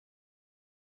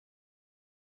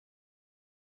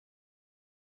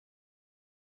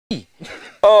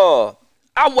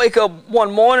I wake up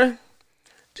one morning,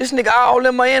 this nigga all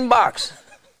in my inbox.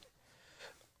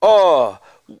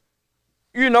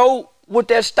 You know, with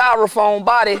that styrofoam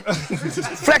body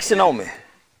flexing on me.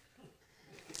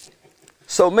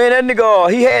 So man, that nigga,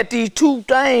 he had these two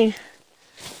things.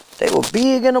 They were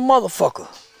big in a motherfucker.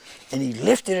 And he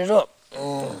lifted it up.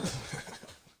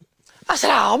 I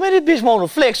said, oh man, this bitch wanna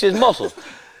flex his muscles.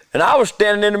 And I was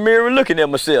standing in the mirror looking at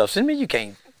myself. Said, man, you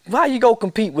can't, why you go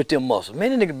compete with them muscles?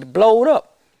 Man, that nigga be blowed up.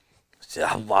 I said,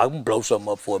 I'm gonna blow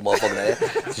something up for a motherfucker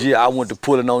like that. Yeah, I went to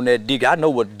pulling on that dick. I know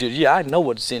what to do. Yeah, I know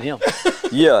what to send him.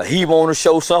 Yeah, he wanna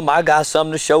show something. I got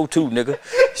something to show too, nigga.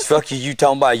 Fuck you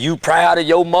talking about you proud of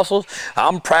your muscles?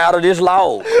 I'm proud of this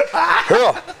log.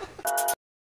 Huh.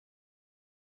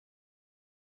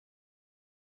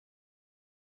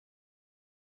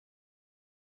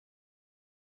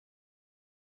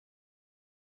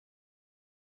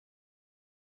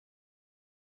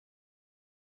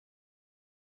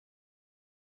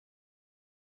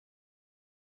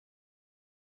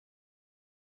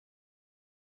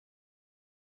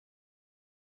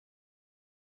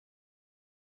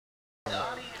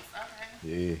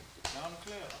 Yeah.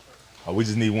 Oh, we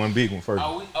just need one big one first.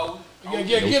 Get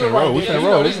it right. Roll. We can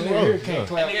roll. This nigga can't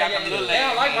clap.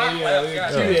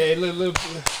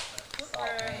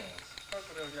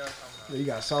 You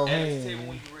got soft hands.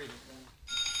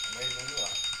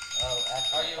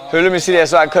 Here, let me see that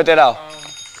so I can cut that out.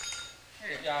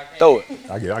 Throw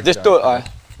it. Just throw it. All right.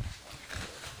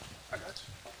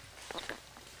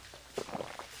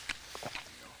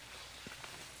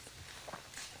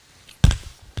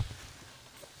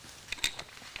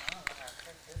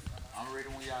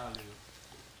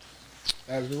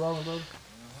 As we rolling, brother.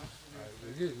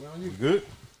 Good.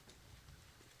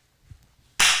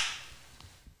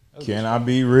 Can I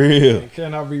be real?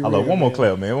 Can I be real? Hold on, one more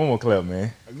clap, man. One more clap,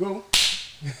 man. Go.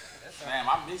 Damn,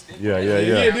 I missed it. Yeah.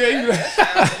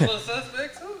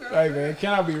 Hey, man,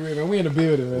 can I be real, man? We in the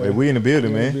building, man. Hey, we in the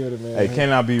building, man. Hey,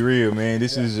 can I be real, man?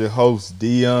 This is your host,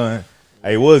 Dion.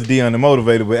 Hey, it was Dion the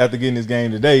Motivator, but after getting this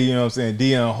game today, you know what I'm saying?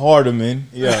 Dion Hardeman.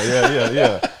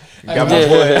 Yeah. Got my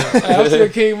boy. I'm still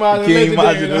King Mazza. King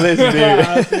Mazza, the legendary.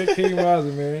 I'm still King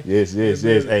Mazza, man. Yes.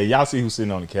 Hey, y'all see who's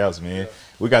sitting on the couch, man.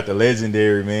 We got the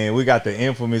legendary, man. We got the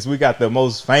infamous. We got the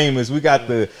most famous. We got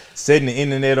the setting the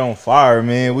internet on fire,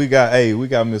 man. We got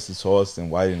Mr.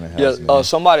 Charleston White in the house,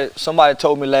 man. Somebody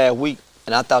told me last week,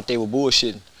 and I thought they were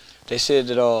bullshitting. They said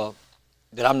that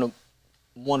that I'm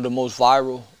one of the most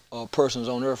viral persons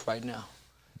on earth right now.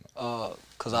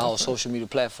 Cause I was social media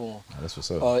platform. That's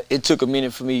what's up. It took a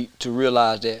minute for me to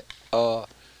realize that. But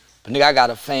nigga, I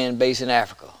got a fan base in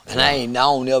Africa, and I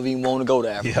don't ever even want to go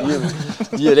to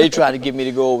Africa. Yeah, they trying to get me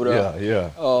to go over there.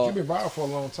 Yeah. You've been viral for a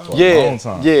long time. Yeah.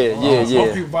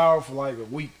 Most people viral for like a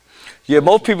week. Yeah,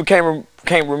 most people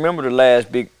can't remember the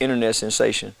last big internet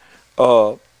sensation.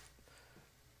 Man,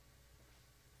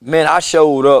 I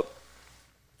showed up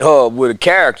with a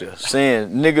character saying,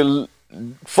 "Nigga,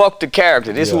 fuck the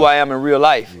character. This is who I am in real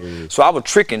life." So I was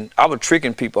tricking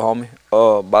people,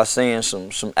 homie, by saying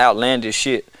some outlandish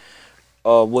shit.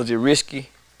 Was it risky?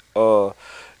 So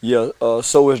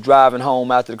is driving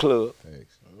home after the club.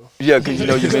 Thanks. Yeah, cause you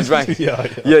know you've been drinking.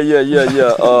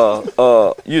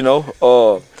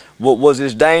 What was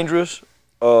this dangerous?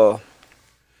 So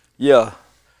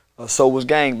was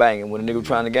gang banging when a nigga was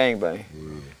trying to gang bang.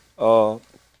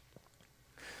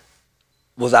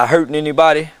 Was I hurting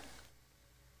anybody?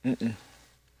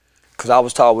 Cause I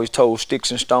was always told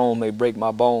sticks and stones may break my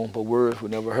bone, but words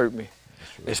would never hurt me,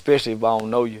 especially if I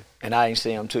don't know you and I ain't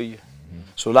say them to you.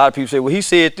 So a lot of people say, well, he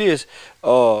said this.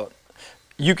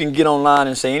 You can get online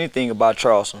and say anything about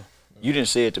Charleston. You didn't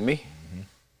say it to me.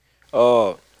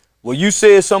 Well, you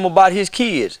said something about his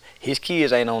kids. His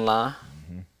kids ain't online.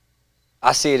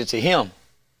 I said it to him.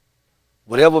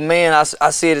 Whatever man,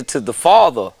 I said it to the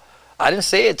father. I didn't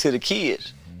say it to the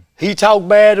kids. He talked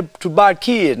bad about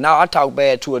kids. Now I talk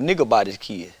bad to a nigga about his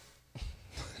kid.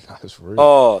 That's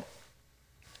real.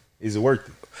 Is it worth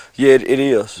it? Yeah, it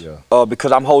is. Yeah.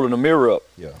 Because I'm holding a mirror up.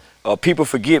 Yeah. People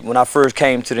forget when I first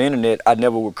came to the internet, I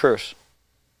never would curse.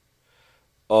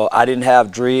 I didn't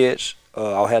have dreads.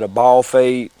 I had a bald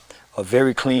fade, a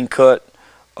very clean cut.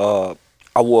 I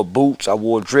wore boots. I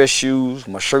wore dress shoes.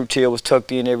 My shirt tail was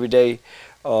tucked in every day.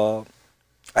 I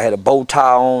had a bow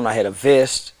tie on. I had a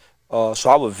vest. So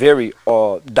I was very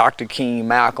Dr. King,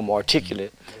 Malcolm,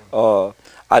 articulate. I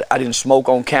didn't smoke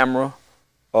on camera.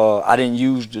 I didn't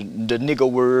use the nigga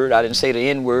word. I didndidn't say the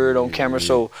N word on camera.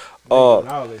 So,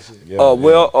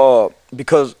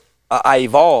 because I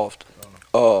evolved.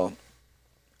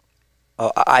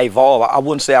 I evolved. I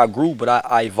wouldn't say I grew, but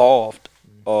I evolved.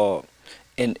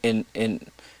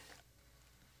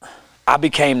 I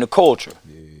became the culture.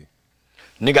 Yeah.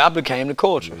 Nigga, I became the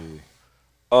culture.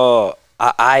 Yeah.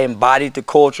 I embodied the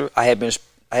culture. I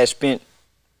had spent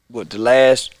what the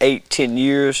last 8-10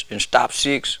 years in Stop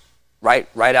 6,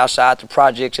 right outside the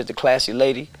projects at the Classy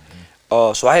Lady.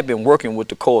 So I had been working with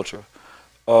the culture.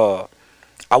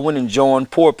 I went and joined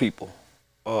poor people.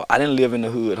 I didn't live in the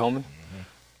hood, homie.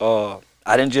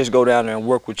 I didn't just go down there and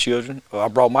work with children. I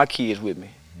brought my kids with me.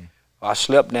 I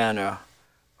slept down there.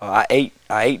 I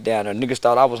ate down there. Niggas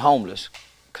thought I was homeless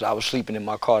because I was sleeping in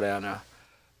my car down there.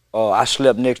 I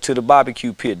slept next to the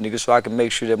barbecue pit, nigga, so I could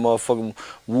make sure that motherfucking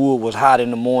wood was hot in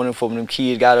the morning for when them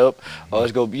kids got up.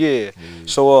 Let's go, yeah.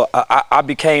 So I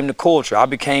became the culture. I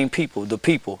became the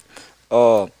people.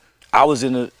 I was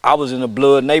in a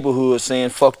blood neighborhood saying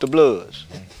fuck the Bloods.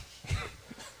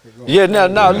 Yeah,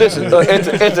 now listen.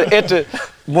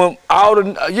 When all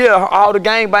the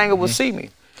gangbangers would see me,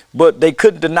 but they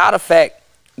couldn't deny the fact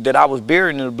that I was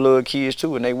burying the blood kids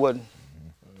too, and they wasn't.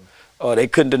 They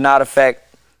couldn't deny the fact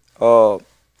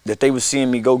that they was seeing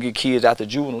me go get kids out the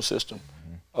juvenile system,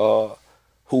 who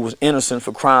was innocent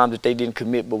for crimes that they didn't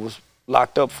commit but was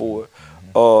locked up for it.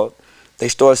 They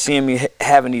started seeing me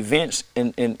having events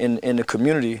in the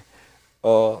community.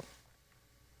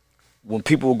 When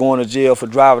people were going to jail for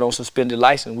driving on suspended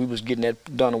license, we was getting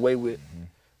that done away with.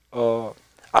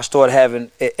 I started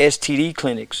having STD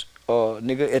clinics,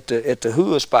 nigga, at the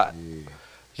hood spot.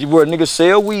 Where niggas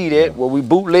sell weed at, where we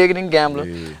bootlegging and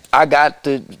gambling. I got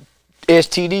the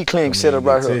STD clinic set up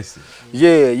right here.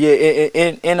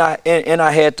 Yeah. And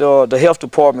I had the health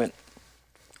department.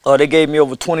 They gave me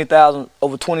over 20,000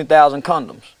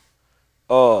 condoms.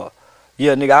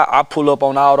 Yeah, nigga, I pull up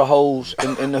on all the hoes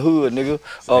in the hood, nigga,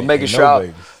 making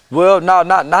sure. Well, no,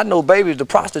 not no babies, the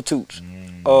prostitutes.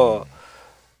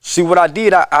 See what I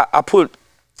did? I put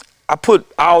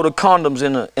all the condoms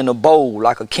in a bowl,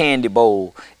 like a candy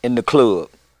bowl, in the club,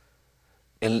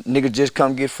 and niggas just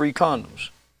come get free condoms.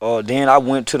 Then I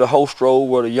went to the host road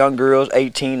where the young girls,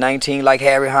 18, 19, like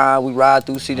Harry Hine, we ride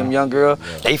through, see them young girls.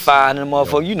 They fine them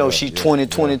motherfucker. You know, she's 20,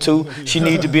 22. She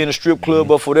need to be in a strip club,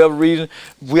 but for whatever reason,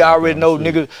 we already know,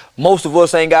 nigga, most of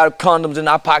us ain't got condoms in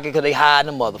our pocket because they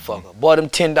hiding them motherfucker. Boy, them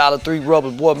 $10 3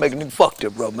 rubbers, boy, make a nigga fuck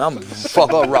them, bro, man. I'm gonna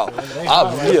fuck up raw.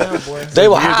 They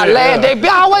were high last, they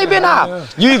always been high.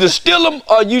 You either steal them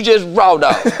or you just raw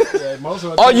dog.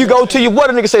 Or you go to your,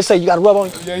 what a nigga say, you got to rub on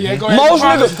you? Most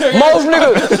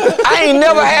niggas, I ain't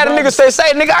never had a nigga say,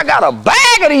 nigga, I got a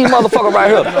bag of these motherfuckers right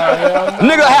here.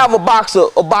 Nigga have a box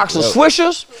of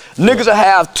Swishers. Niggas will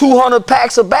have 200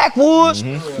 packs of backwoods.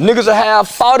 Niggas will have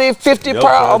 40, 50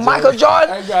 pair of Michael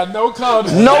Jordan. Ain't got no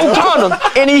condom. No condom,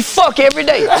 and he fuck every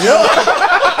day.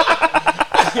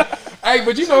 Hey,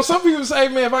 but you know, some people say,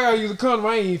 man, if I gotta use a condom,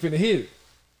 I ain't even finna hit it.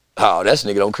 Oh, that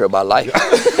nigga don't care about life.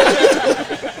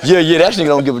 Yeah, that nigga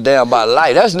don't give a damn about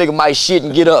life. That nigga might shit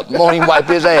and get up. Won't even wipe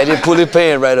his ass, then pull his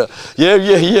pants right up. Yeah.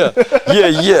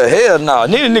 Hell no.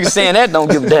 Nigga saying that don't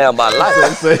give a damn about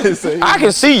life. I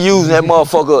can see using that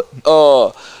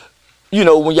motherfucker, you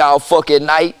know, when y'all fuck at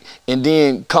night and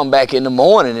then come back in the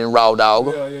morning and raw dog.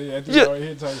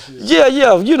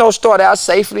 Yeah, you know, start out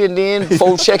safely and then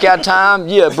before checkout time,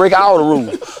 break all the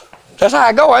rules. That's how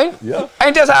I go, ain't it? Yeah.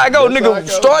 Ain't that how I go, nigga?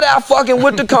 Start out fucking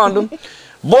with the condom.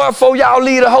 Boy, before y'all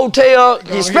leave the hotel,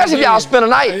 especially if y'all spend a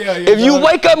night, if you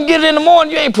wake up and get it in the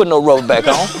morning, you ain't putting no rubber back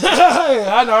on.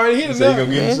 I already hit it. So you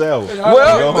gonna get in the shower.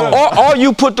 Well, or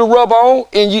you put the rubber on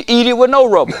and you eat it with no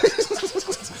rubber.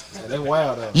 That's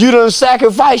wild, though. You done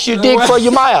sacrifice your dick for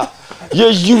your mouth.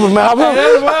 Yes, you remember?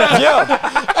 Yeah.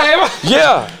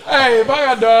 Hey, if I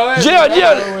got dog, yeah.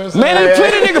 Man, there's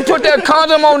plenty niggas put that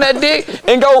condom on that dick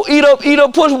and go eat up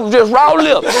pussy with just raw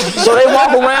lips. So they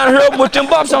walk around here with them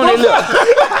bumps on their lips.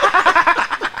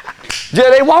 Yeah,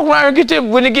 they walk around and get them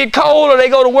when it get cold or they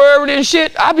go to work and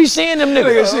shit. I be seeing them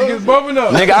niggas. Shit gets bumping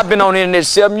up. Nigga, I've been on the internet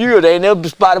 7 years. They ain't never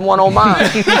spotted one on mine.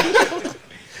 You know,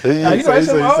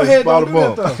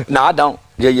 Nah, I don't.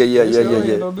 Yeah.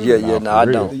 Nah, I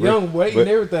don't. The young weight and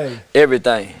everything.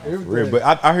 Everything. But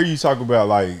I hear you talk about,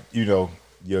 like, you know,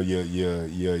 your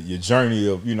journey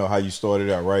of, you know, how you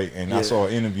started out, right? And I saw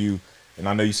an interview, and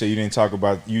I know you said you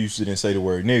used to didn't say the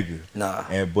word nigga.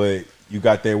 Nah. But you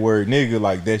got that word nigga,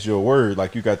 like that's your word,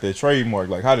 like you got that trademark.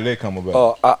 Like, how did that come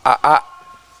about?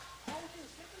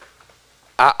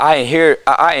 I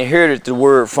inherited the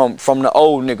word from the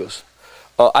old niggas.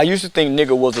 I used to think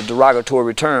nigga was a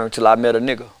derogatory term till I met a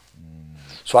nigga.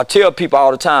 So I tell people all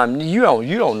the time, you don't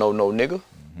know no nigga.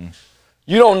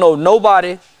 You don't know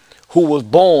nobody who was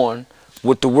born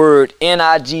with the word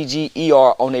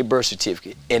N-I-G-G-E-R on their birth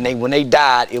certificate. And when they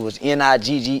died, it was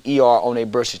N-I-G-G-E-R on their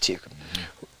birth certificate.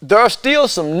 there are still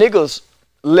some niggas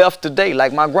left today,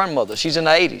 like my grandmother. She's in the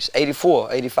 80s,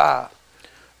 84, 85.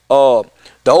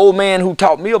 The old man who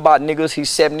taught me about niggas, he's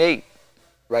 78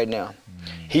 right now.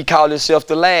 He called himself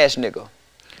the last nigga.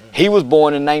 He was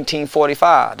born in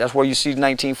 1945. That's where you see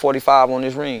 1945 on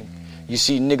his ring. You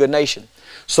see nigga nation.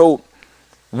 So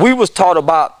we was taught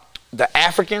about the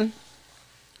African,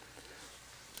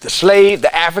 the slave,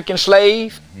 the African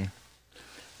slave,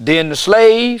 then the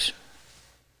slaves.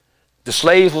 The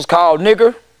slaves was called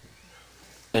nigger,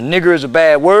 and nigger is a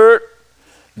bad word.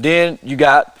 Then you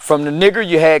got, from the nigger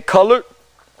you had colored,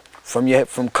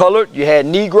 from colored you had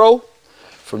Negro,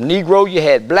 from Negro you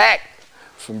had black,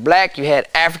 from black you had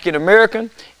African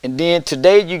American, and then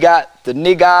today you got the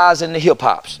niggas and the hip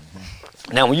hops.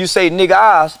 Now when you say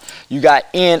niggas, you got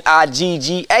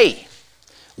N-I-G-G-A.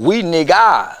 We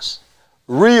niggas,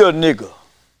 real nigga,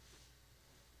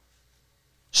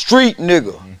 street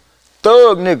nigga,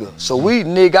 thug nigga. So we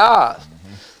niggas.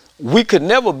 We could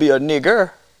never be a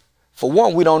nigger. For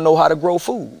one, we don't know how to grow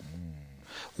food.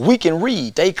 We can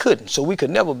read, they couldn't, so we could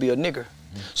never be a nigger.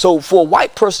 So for a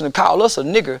white person to call us a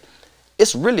nigger,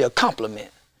 it's really a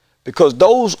compliment, because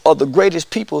those are the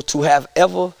greatest people to have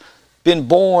ever been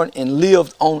born and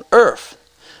lived on earth.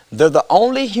 They're the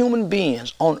only human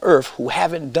beings on earth who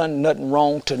haven't done nothing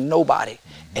wrong to nobody,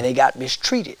 and they got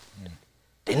mistreated.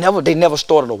 They never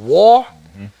started a war.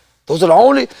 Those are the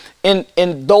only, and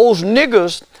those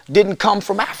niggers didn't come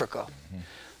from Africa.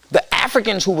 The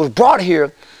Africans who was brought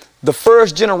here, the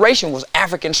first generation was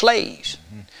African slaves.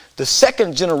 The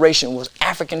second generation was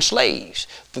African slaves.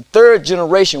 The third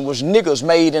generation was niggers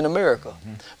made in America,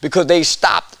 because they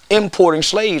stopped importing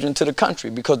slaves into the country,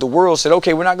 because the world said,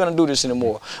 okay, we're not going to do this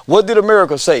anymore. What did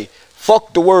America say?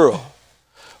 Fuck the world.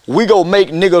 We go make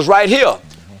niggers right here.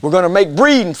 We're going to make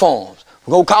breeding farms.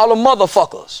 We're going to call them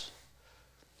motherfuckers.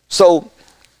 So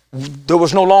there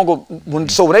was no longer, when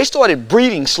they started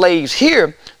breeding slaves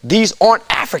here, these aren't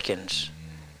Africans.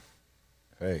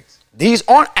 Thanks. These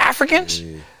aren't Africans.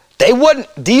 Yeah.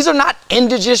 These are not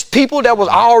indigenous people that was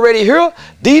already here.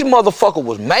 These motherfuckers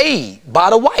was made by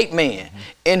the white man.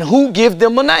 And who give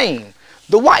them a name?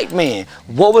 The white man.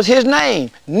 What was his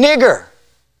name? Nigger.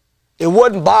 It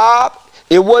wasn't Bob.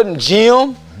 It wasn't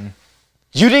Jim.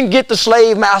 You didn't get the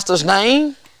slave master's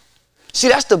name. See,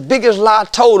 that's the biggest lie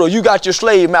told her. You got your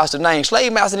slave master name.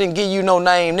 Slave master didn't give you no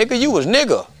name, nigga. You was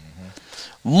nigger.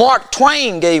 Mark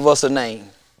Twain gave us a name.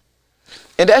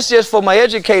 And that's just for my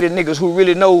educated niggas who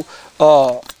really know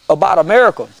about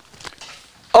America.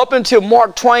 Up until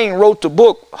Mark Twain wrote the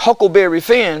book, Huckleberry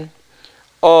Finn,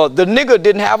 the nigger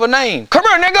didn't have a name. Come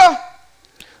here, nigga.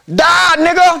 Die,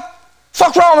 nigga.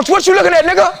 Fuck wrong with what you looking at,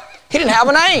 nigga? He didn't have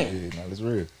a name. Yeah, no, that's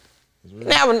real.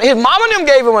 His mama and them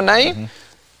gave him a name.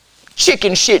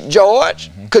 Chicken shit George,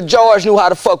 because George knew how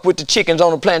to fuck with the chickens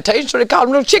on the plantation, so they called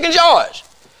him Little Chicken George.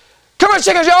 Come here,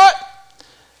 Chicken George.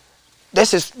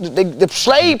 That's the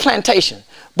slave plantation.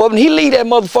 But when he leave that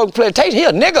motherfucking plantation, he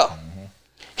a nigga.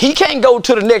 He can't go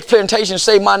to the next plantation and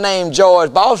say, my name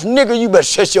George Boss. Nigga, you better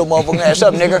shut your motherfucking ass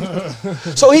up,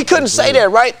 nigga. So he couldn't say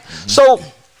that, right? So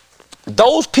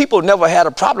those people never had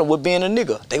a problem with being a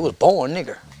nigga. They was born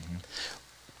nigger.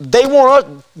 They want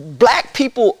us, black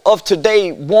people of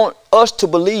today want us to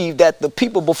believe that the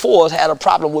people before us had a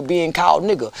problem with being called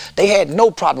nigger. They had no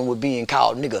problem with being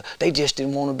called nigger. They just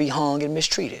didn't want to be hung and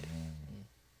mistreated.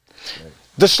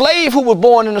 The slave who was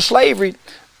born into slavery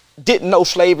didn't know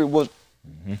slavery was,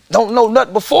 don't know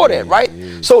nothing before that, right?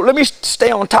 So let me stay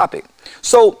on topic.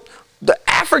 So the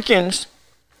Africans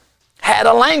had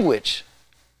a language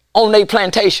on their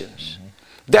plantations.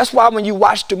 That's why when you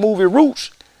watch the movie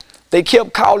Roots, they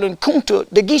kept calling Kunta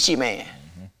the Geechee man.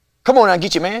 Come on now,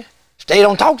 Geechee man. They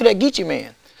don't talk to that Geechee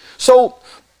man. So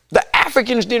the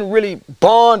Africans didn't really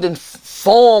bond and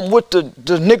form with the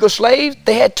nigger slaves.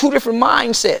 They had two different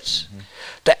mindsets.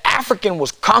 The African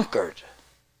was conquered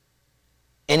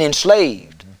and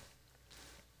enslaved.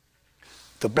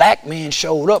 The black man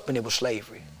showed up and it was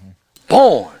slavery.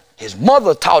 Born. His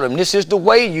mother taught him this is the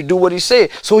way, you do what he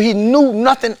said. So he knew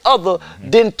nothing other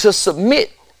than to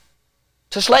submit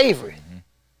to slavery.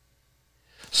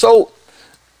 So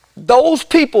those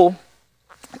people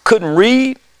couldn't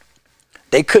read,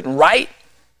 they couldn't write.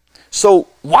 So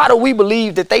why do we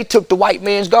believe that they took the white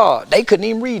man's God? They couldn't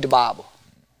even read the Bible.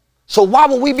 So why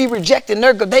would we be rejecting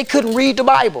their God? They couldn't read the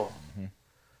Bible.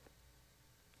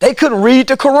 They couldn't read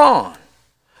the Quran.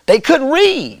 They couldn't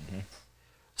read.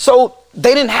 So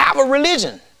they didn't have a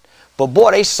religion. But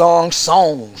boy, they sung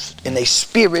songs and their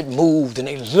spirit moved and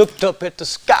they looked up at the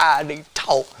sky and they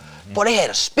talked. Boy, they had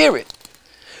a spirit.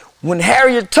 When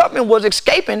Harriet Tubman was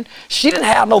escaping, she didn't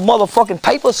have no motherfucking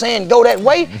paper saying go that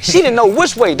way. She didn't know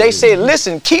which way. They said,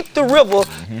 listen, keep the river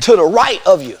to the right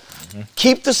of you.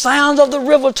 Keep the sounds of the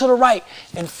river to the right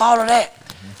and follow that.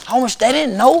 How much they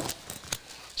didn't know?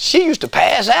 She used to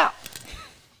pass out.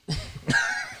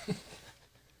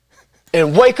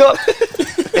 And wake up,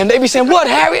 and they be saying, what,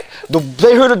 Harriet?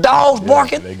 They heard the dogs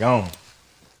barking. They gone.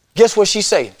 Guess what she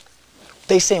say?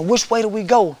 They saying, which way do we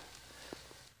go?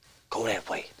 Go that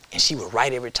way. And she was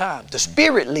right every time. The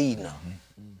Spirit leading her.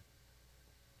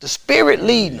 The Spirit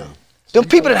leading her. Them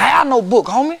people that have no book,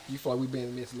 homie. You feel like we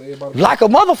being misled by the like a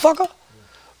motherfucker.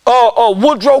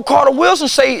 Woodrow Carter Wilson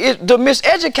say the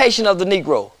miseducation of the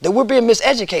Negro, that we're being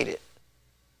miseducated.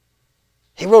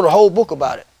 He wrote a whole book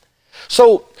about it.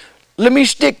 So let me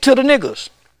stick to the niggas.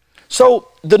 So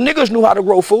the niggas knew how to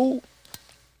grow food.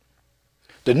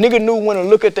 The nigga knew when to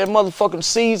look at that motherfucking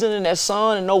season and that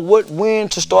sun and know when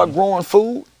to start growing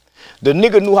food. The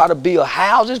nigga knew how to build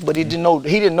houses, but he didn't know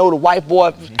the white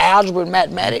boy algebra and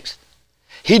mathematics.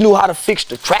 He knew how to fix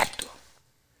the tractor.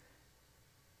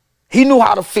 He knew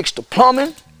how to fix the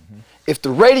plumbing. If the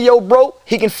radio broke,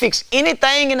 he can fix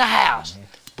anything in the house,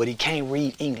 but he can't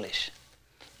read English.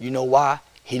 You know why?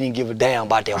 He didn't give a damn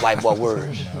about that white boy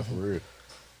words.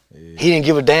 He didn't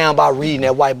give a damn about reading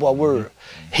that white boy word.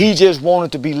 He just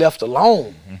wanted to be left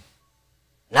alone.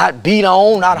 Not beat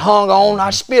on, not hung on,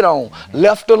 not spit on.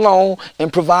 Left alone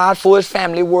and provide for his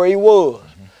family where he was.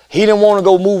 He didn't want to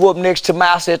go move up next to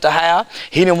master at the house.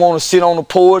 He didn't want to sit on the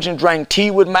porch and drink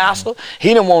tea with master. He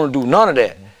didn't want to do none of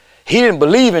that. He didn't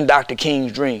believe in Dr.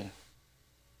 King's dream.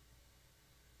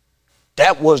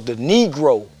 That was the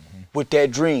Negro with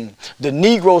that dream. The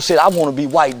Negro said, I want to be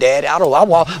white, Daddy. I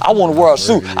want to wear a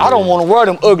suit. I don't want to wear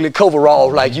them ugly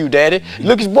coveralls like you, Daddy.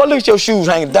 Look at your shoes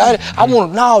hanging, Daddy.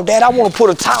 No, Dad, I want to put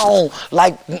a tie on.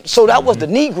 So that was the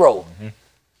Negro.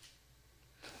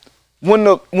 When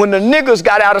the niggas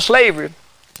got out of slavery,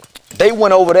 they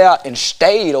went over there and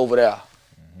stayed over there.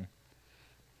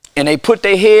 And they put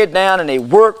their head down and they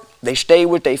worked. They stayed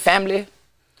with their family.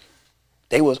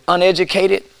 They was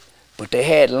uneducated, but they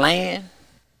had land.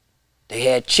 They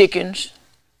had chickens,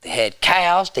 they had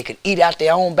cows, they could eat out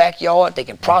their own backyard, they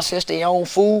can process their own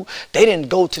food. They didn't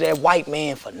go to that white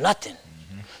man for nothing.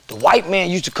 The white man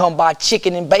used to come buy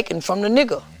chicken and bacon from the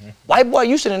nigga. White boy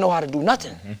used to didn't know how to do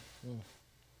nothing.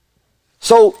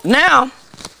 So now,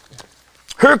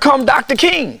 here come Dr.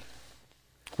 King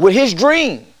with his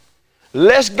dream.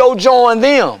 Let's go join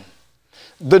them.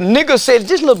 The nigga said,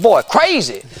 this little boy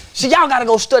crazy. See, y'all gotta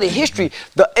go study history.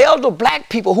 The elder black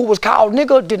people who was called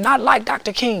nigga did not like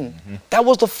Dr. King. That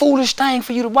was the foolish thing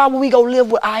for you to, why would we go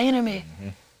live with our enemy?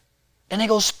 And they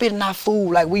go spit in our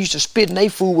food like we used to spit in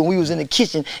their food when we was in the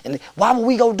kitchen. And why would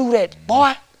we go do that,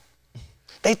 boy?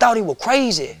 They thought he was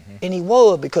crazy, and he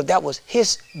was, because that was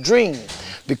his dream.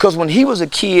 Because when he was a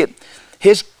kid,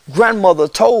 his grandmother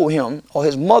told him, or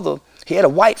his mother, he had a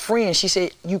white friend, she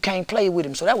said, you can't play with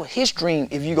him. So that was his dream.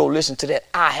 If you go listen to that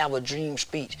I Have a Dream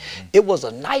speech. It was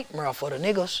a nightmare for the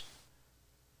niggas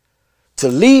to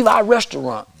leave our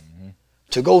restaurant,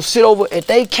 to go sit over at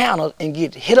their counter and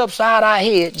get hit upside our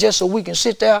head just so we can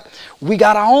sit there. We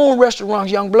got our own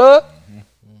restaurants, young blood.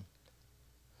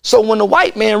 So when the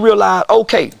white man realized,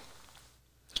 okay,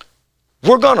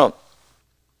 we're gonna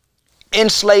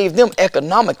enslave them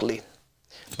economically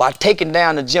by taking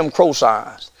down the Jim Crow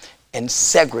signs and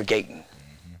segregating,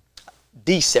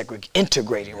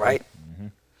 integrating, right?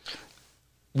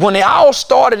 When they all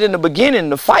started in the beginning,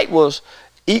 the fight was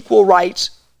equal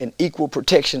rights and equal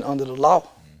protection under the law.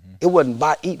 It wasn't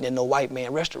about eating in no white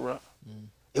man restaurant.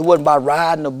 It wasn't about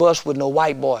riding a bus with no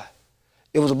white boy.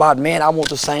 It was about, man, I want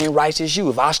the same rights as you.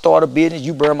 If I start a business,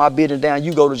 you burn my business down,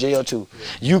 you go to jail too.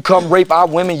 You come rape our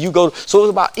women, you go. So it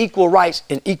was about equal rights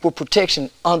and equal protection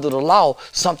under the law,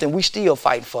 something we still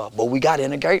fighting for. But we got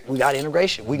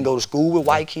integration. We can go to school with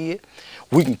white kids.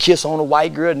 We can kiss on a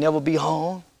white girl, never be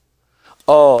hung.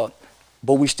 But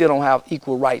we still don't have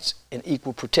equal rights and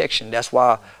equal protection. That's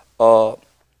why,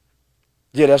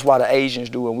 that's why the Asians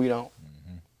do and we don't.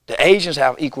 The Asians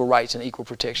have equal rights and equal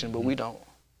protection, but we don't.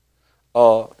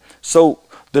 So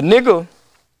the nigga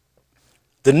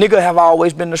have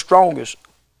always been the strongest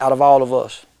out of all of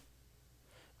us,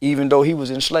 even though he was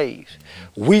enslaved.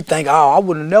 We think, oh, I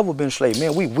would have never been enslaved.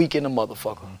 Man, we weak in the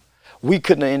motherfucker. We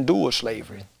couldn't have endured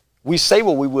slavery. We say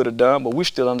what we would have done, but we're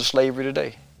still under slavery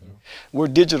today. We're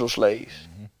digital slaves.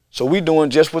 So we doing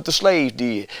just what the slaves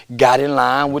did. Got in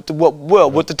line with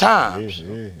the times.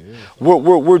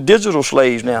 We're digital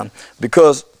slaves now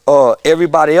because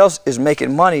everybody else is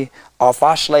making money off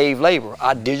our slave labor,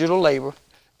 our digital labor,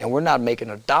 and we're not making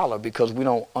a dollar because we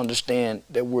don't understand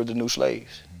that we're the new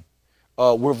slaves.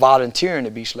 we're volunteering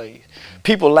to be slaves.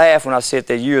 People laugh when I said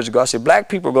that years ago. I said, black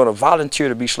people are going to volunteer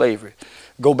to be slavery.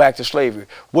 Go back to slavery.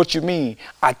 What you mean?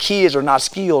 Our kids are not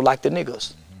skilled like the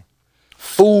niggas.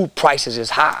 Food prices is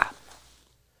high,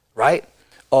 right?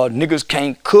 Niggas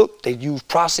can't cook. They use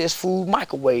processed food,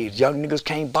 microwaves. Young niggas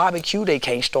can't barbecue. They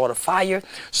can't start a fire.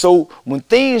 So when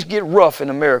things get rough in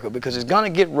America, because it's going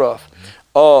to get rough,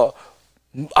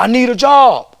 I need a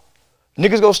job.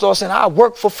 Niggas gonna start saying, I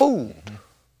work for food.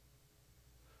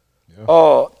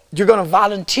 You're gonna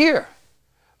volunteer.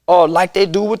 Like they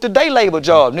do with the day labor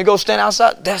job. Nigga go stand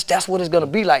outside. That's what it's gonna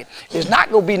be like. It's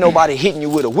not gonna be nobody hitting you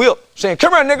with a whip saying,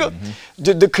 come here, nigga.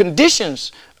 The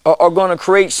conditions are gonna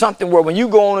create something where when you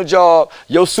go on a job,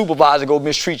 your supervisor gonna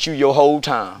mistreat you your whole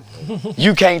time.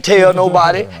 You can't tell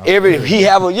nobody.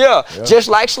 Just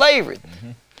like slavery.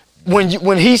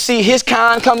 When he see his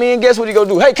kind come in, guess what he gonna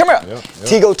do? Hey, come here.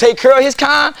 He go take care of his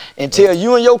kind and tell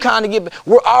you and your kind to get back.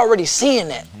 We're already seeing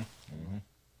that.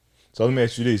 So let me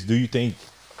ask you this. Do you think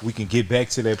we can get back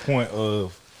to that point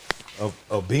of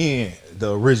being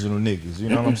the original niggas? You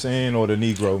know what I'm saying? Or the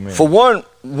Negro man? For one,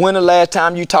 when the last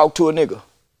time you talked to a nigga?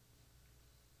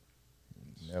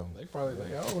 No. They probably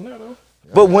like, oh, no,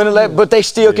 though. But they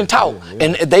still can talk.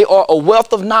 And they are a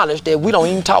wealth of knowledge that we don't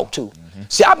even talk to.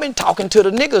 See, I've been talking to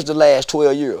the niggas the last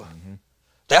 12 years.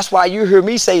 That's why you hear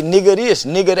me say nigga this,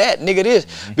 nigga that, nigga this.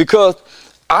 Because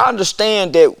I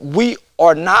understand that we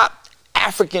are not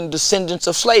African descendants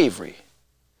of slavery.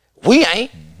 We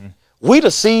ain't. We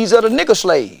the seeds of the nigga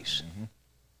slaves.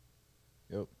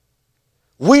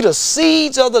 We the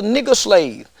seeds of the nigga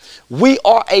slave. We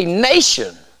are a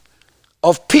nation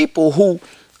of people who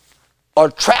are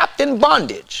trapped in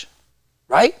bondage,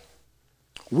 right?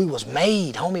 We was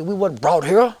made, homie. We wasn't brought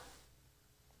here.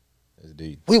 That's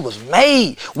deep. We was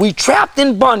made. We trapped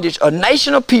in bondage, a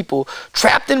nation of people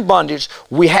trapped in bondage.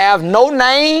 We have no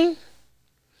name.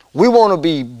 We want to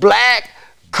be black,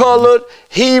 colored,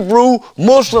 Hebrew,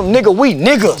 Muslim, nigga. We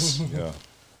niggas.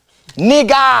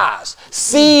 Niggas,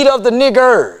 seed of the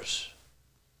niggers.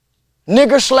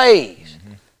 Nigger slaves.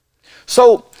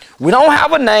 So we don't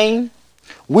have a name.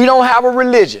 We don't have a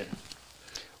religion.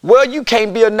 Well, you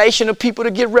can't be a nation of people to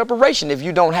get reparation if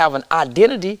you don't have an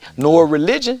identity nor a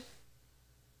religion.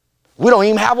 We don't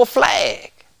even have a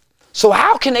flag. So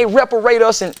how can they reparate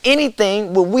us in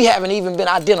anything when we haven't even been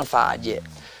identified yet?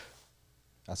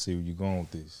 I see where you're going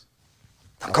with this.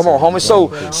 Come on, homie. So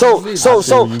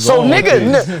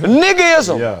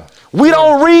niggism. Yeah. We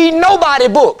don't read nobody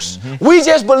books. We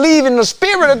just believe in the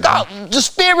spirit of God. The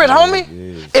spirit,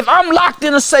 homie. If I'm locked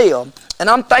in a cell and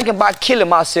I'm thinking about killing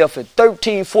myself at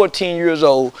 13, 14 years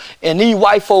old, and these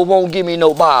white folk won't give me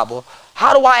no Bible,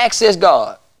 how do I access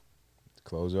God?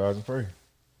 Close your eyes and pray.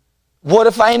 What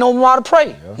if I ain't know how to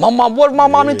pray? What if my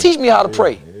mom didn't teach me how to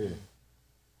pray?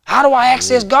 How do I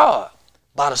access God?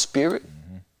 By the Spirit.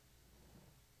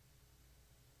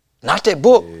 Not that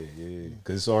book.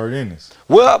 Because it's already in us.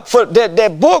 Well, for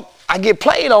that book, I get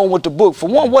played on with the book. For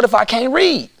one, what if I can't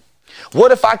read?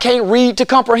 What if I can't read to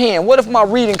comprehend? What if my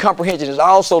reading comprehension is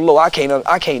also low? I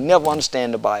can't never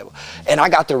understand the Bible. And I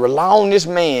got to rely on this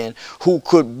man who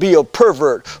could be a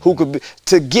pervert, who could be,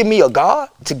 to give me a God,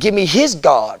 to give me his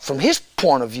God from his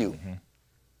point of view.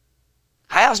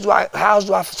 How else do I,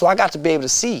 so I got to be able to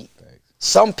see.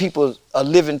 Some people a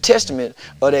living testament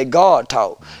of their God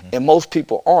talk, and most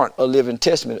people aren't a living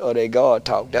testament of their God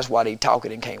talk. That's why they talk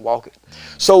it and can't walk it.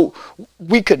 So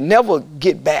we could never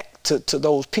get back to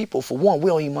those people. For one, we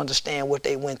don't even understand what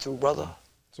they went through, brother.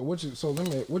 So what do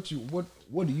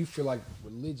you feel like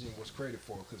religion was created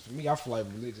for? Because for me, I feel like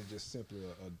religion is just simply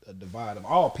a divide of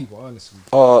all people, honestly.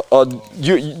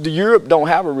 Europe don't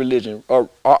have a religion.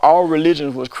 All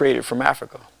religions was created from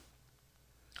Africa.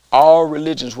 All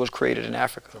religions was created in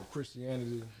Africa. So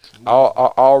Christianity.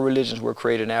 All religions were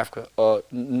created in Africa.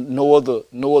 No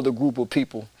other group of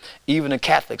people, even the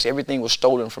Catholics, everything was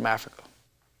stolen from Africa.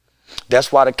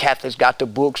 That's why the Catholics got the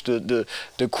books. The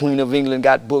Queen of England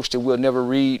got books that we'll never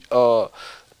read.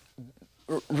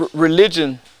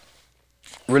 Religion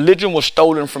was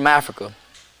stolen from Africa,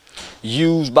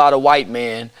 used by the white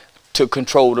man to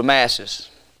control the masses.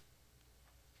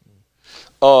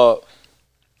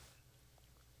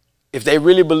 If they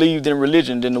really believed in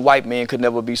religion, then the white man could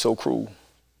never be so cruel.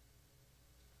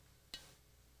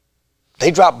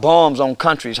 They drop bombs on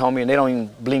countries, homie, and they don't even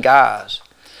blink eyes.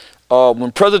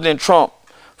 When President Trump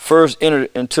first entered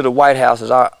into the White House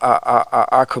as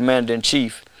our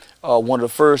commander-in-chief, one of the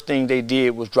first things they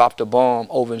did was drop the bomb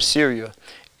over in Syria,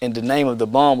 and the name of the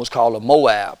bomb was called a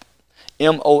Moab,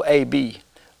 M-O-A-B,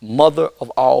 mother of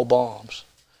all bombs.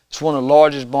 It's one of the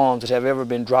largest bombs that have ever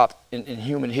been dropped in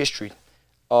human history.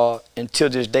 Until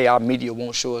this day, our media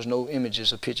won't show us no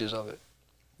images or pictures of it.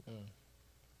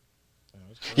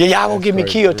 Yeah, y'all gonna get me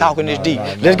killed talking this deep.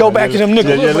 Let's go back to them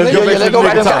niggas. Yeah, let's go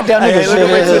back to them goddamn niggas.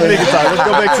 Let's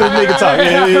go back to the nigga talk.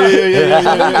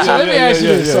 Yeah. So let me ask you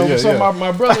this. So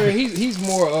my brother, he's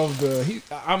more of the.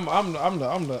 I'm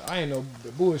the. I ain't no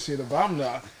bullshitter, but I'm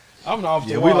the off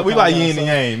the wall. We like yin and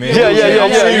yang, man. Yeah.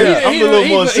 I'm a little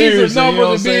more serious. He's the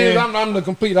numbers and beans. I'm the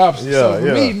complete opposite. So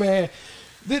for me, man,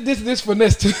 this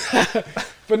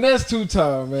finesse two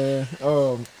time, man.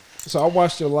 So I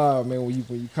watched your live, man, when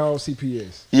you called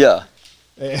CPS. Yeah.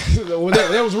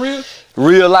 That was real?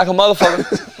 Real like a motherfucker.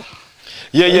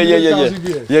 Yeah.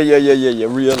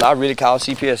 Real. I really called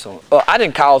CPS on. I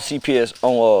didn't call CPS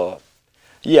on.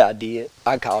 Yeah, I did.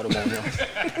 I called him on him.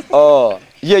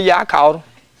 Yeah, I called him.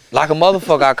 Like a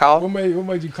motherfucker, I called him. What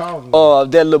made you call him?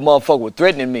 That little motherfucker was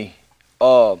threatening me.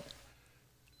 I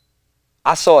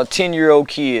saw a 10-year-old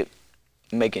kid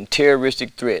making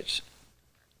terroristic threats.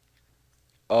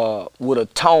 With a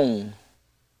tone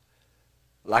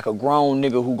like a grown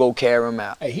nigga who go carry him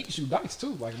out. Hey, he can shoot dice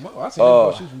too. Like I seen him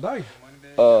go shoot some dice.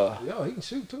 Yo, he can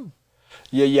shoot too.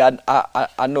 Yeah.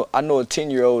 I know a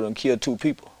 10-year-old and killed 2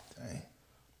 people.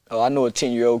 I know a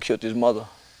 10-year-old killed his mother.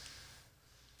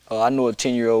 I know a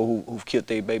 10-year-old who killed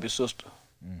their baby sister.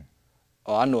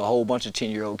 I know a whole bunch of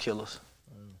 10-year-old killers.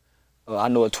 I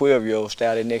know a 12-year-old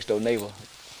stabbed their next door neighbor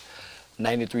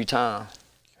 93 times.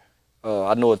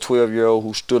 I know a 12-year-old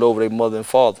who stood over their mother and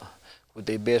father with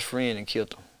their best friend and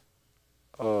killed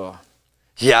them.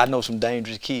 Yeah, I know some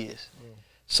dangerous kids.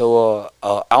 So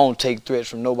I don't take threats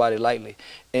from nobody lightly.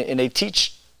 And they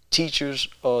teach teachers,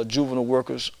 juvenile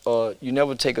workers, you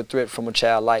never take a threat from a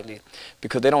child lightly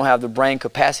because they don't have the brain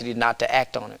capacity not to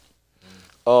act on it.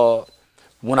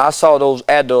 When I saw those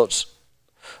adults,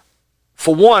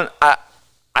 for one, I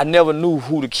never knew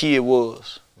who the kid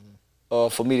was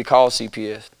for me to call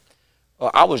CPS.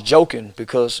 I was joking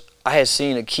because I had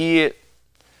seen a kid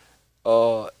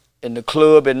in the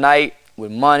club at night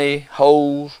with money,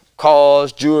 hoes,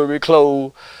 cars, jewelry,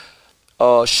 clothes,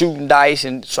 shooting dice,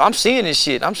 and so I'm seeing this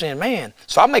shit. I'm saying, man,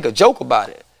 so I make a joke about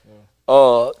it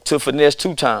to finesse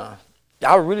 2 times.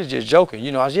 I was really just joking,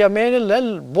 you know. I said, yeah, man, that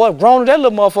little boy grown, that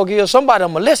little motherfucker here, somebody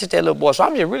molested that little boy. So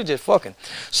I'm just really just fucking.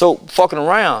 So fucking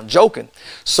around, joking.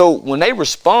 So when they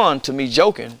respond to me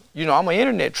joking, you know, I'm an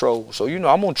internet troll. So, you know,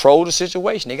 I'm gonna troll the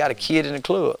situation. They got a kid in the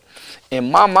club.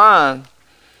 In my mind,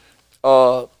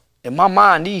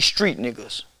 these street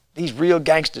niggas, these real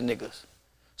gangster niggas,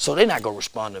 so they're not gonna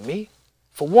respond to me.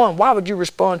 For one, why would you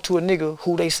respond to a nigga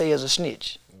who they say is a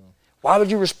snitch? Why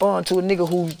would you respond to a nigga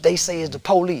who they say is the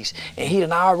police? And he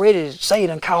done already say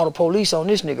done call the police on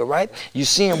this nigga, right? You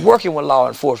see him working with law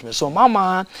enforcement. So in my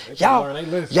mind, y'all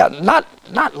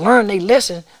not learn they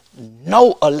lesson,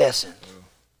 know a lesson.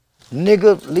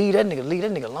 Nigga, leave that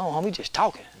nigga alone, homie, just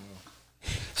talking.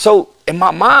 So in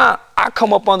my mind, I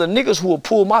come up on the niggas who will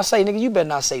pull my say, nigga, you better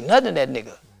not say nothing to that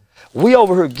nigga. We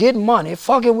over here getting money,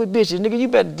 fucking with bitches. Nigga, you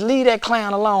better leave that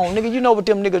clown alone. Nigga, you know what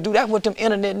them niggas do. That's what them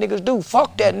internet niggas do.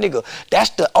 Fuck that nigga.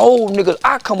 That's the old niggas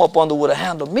I come up under would have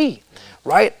handled me,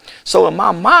 right? So in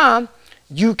my mind,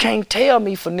 you can't tell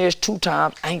me finesse 2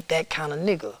 times ain't that kind of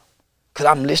nigga. Because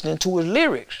I'm listening to his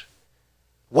lyrics.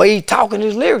 Way he talking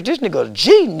his lyrics, this nigga a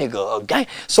G nigga, a gang.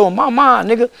 So in my mind,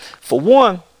 nigga, for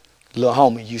one, little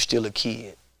homie, you still a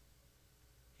kid.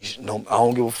 I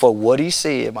don't give a fuck what he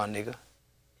said, my nigga.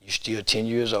 You still 10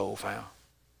 years old, fam.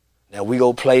 Now we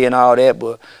go play and all that,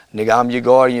 but nigga, I'm your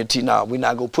guardian. Nah, we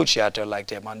not gonna put you out there like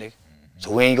that, my nigga. So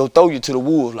we ain't gonna throw you to the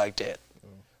wolves like that,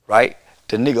 right?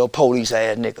 The nigga a police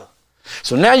ass nigga.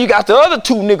 So now you got the other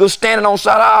 2 niggas standing on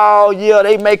side. Oh yeah,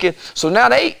 they making. So now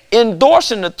they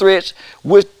endorsing the threats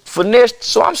with finesse.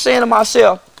 So I'm saying to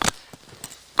myself,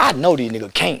 I know these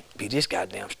niggas can't be this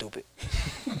goddamn stupid.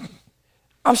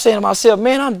 I'm saying to myself,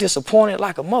 man, I'm disappointed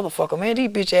like a motherfucker, man. These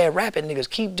bitch ass rapping niggas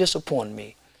keep disappointing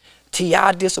me.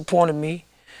 T.I. disappointed me.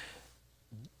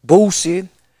 Boosie,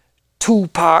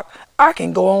 Tupac. I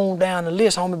can go on down the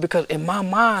list, homie, because in my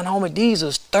mind, homie, these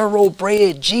is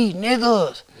thoroughbred G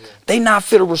niggas. Yeah. They not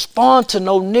fit to respond to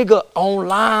no nigga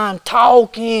online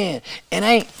talking and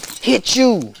ain't hit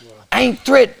you, ain't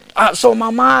threat. So in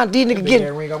my mind, these niggas get.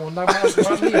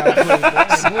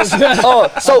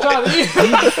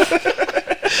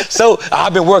 So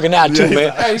I've been working out too,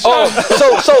 man.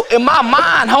 So in my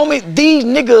mind, homie, these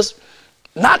niggas,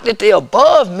 not that they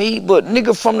above me, but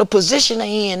nigga from the position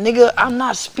they in, nigga, I'm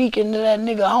not speaking to that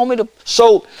nigga, homie.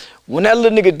 So when that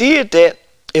little nigga did that,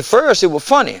 at first it was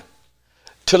funny,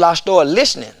 till I started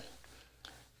listening.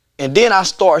 And then I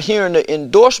start hearing the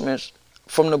endorsements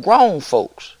from the grown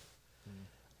folks.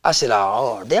 I said,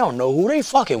 oh, they don't know who they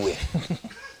fucking with.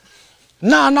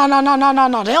 No.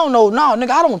 They don't know. No, nigga,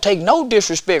 I don't take no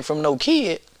disrespect from no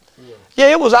kid. Yeah,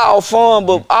 it was all fun,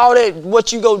 but all that,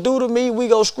 what you go do to me, we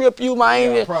go script you,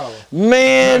 man.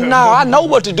 Man, no, I know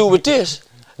what to do with this.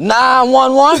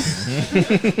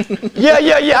 911?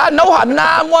 Yeah, I know how.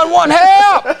 911,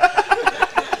 help!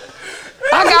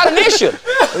 I got an issue.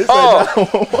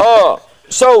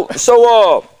 So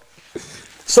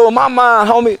in my mind,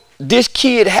 homie, this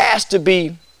kid has to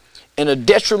be in a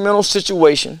detrimental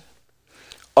situation.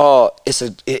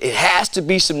 It has to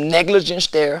be some negligence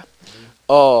there.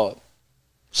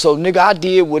 So nigga, I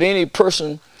did what any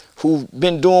person who's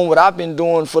been doing what I've been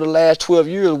doing for the last 12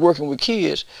 years working with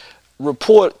kids,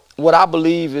 report what I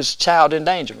believe is child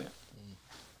endangerment.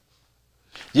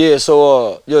 Yeah,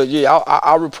 so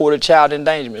I reported child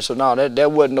endangerment. So no,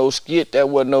 that wasn't no skit, that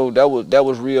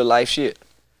was real life shit.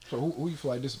 So who you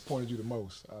feel like disappointed you the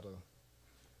most out of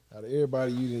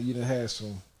everybody you done had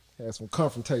some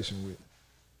confrontation with?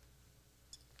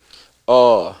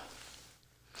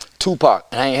 Tupac,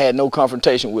 and I ain't had no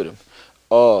confrontation with him.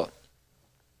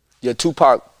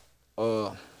 Tupac,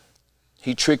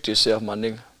 he tricked himself, my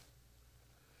nigga.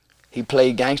 He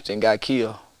played gangster and got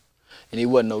killed, and he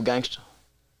wasn't no gangster.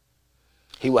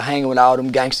 He was hanging with all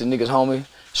them gangster niggas, homie,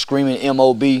 screaming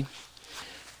M.O.B.,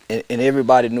 and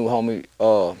everybody knew, homie,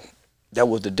 that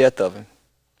was the death of him.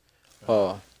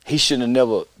 He shouldn't have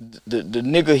never, the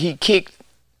nigga he kicked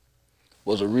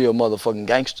was a real motherfucking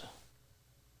gangster.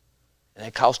 And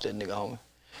that cost that nigga,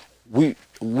 homie.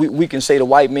 We can say the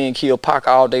white man killed Pac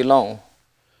all day long.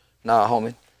 Nah,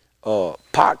 homie.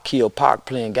 Pac killed Pac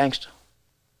playing gangster.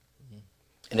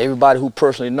 And everybody who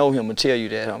personally know him will tell you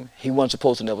that, homie. He wasn't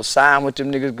supposed to never sign with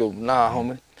them niggas. Go, nah,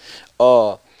 homie.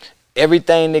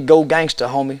 Everything that go gangster,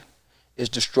 homie, is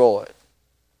destroyed.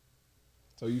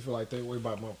 So you feel like that way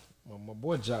about my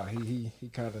boy Ja? He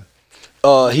kind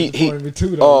of. Me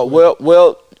too, though,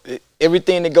 well,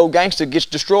 everything that go gangster gets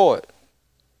destroyed.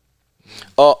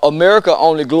 America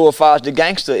only glorifies the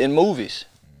gangster in movies.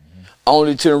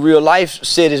 Only to in real life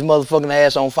set his motherfucking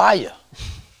ass on fire.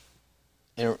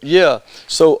 And yeah,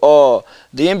 so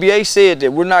the NBA said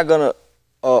that we're not gonna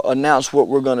announce what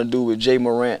we're gonna do with Jay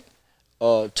Morant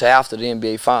to after the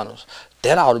NBA Finals.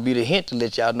 That ought to be the hint to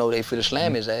let y'all know they finna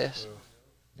slam his ass.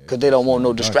 Cause they don't want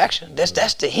no distraction.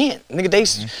 That's the hint. Nigga,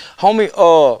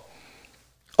 homie,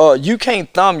 you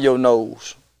can't thumb your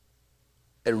nose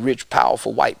at rich,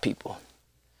 powerful white people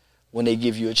when they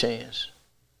give you a chance.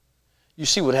 You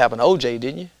see what happened to OJ,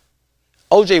 didn't you?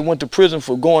 OJ went to prison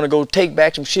for going to go take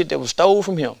back some shit that was stole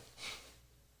from him.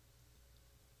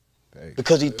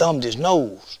 Because he thumbed his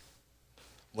nose.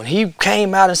 When he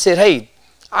came out and said, hey,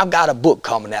 I've got a book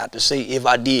coming out to say if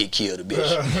I did kill the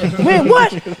bitch. Man,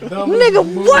 what?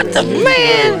 Nigga, what the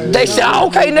man? They said,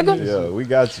 okay, nigga. Yeah, we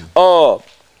got you.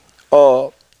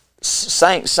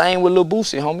 Same with Lil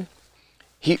Boosie, homie.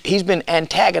 He's been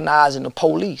antagonizing the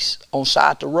police on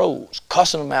side the roads,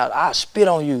 cussing them out. I spit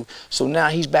on you. So now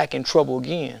he's back in trouble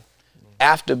again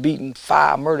after beating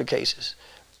 5 murder cases.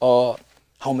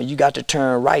 Homie, you got to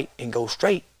turn right and go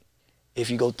straight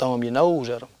if you go thumb your nose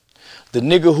at him. The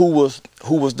nigga who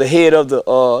was the head of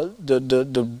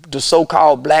the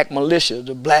so-called black militia,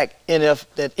 the black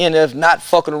NF not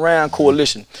fucking around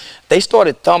coalition, they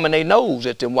started thumbing their nose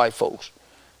at them white folks.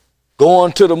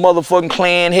 Going to the motherfucking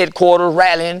Klan headquarters,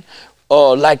 rallying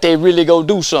like they really go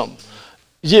do something.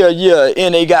 Yeah,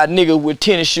 and they got niggas with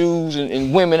tennis shoes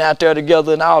and women out there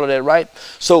together and all of that, right?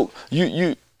 So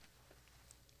they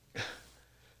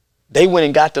went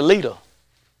and got the leader.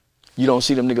 You don't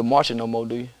see them niggas marching no more,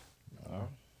 do you?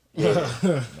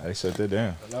 Yeah. They shut that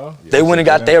down. No? They went and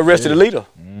got, they arrested the leader.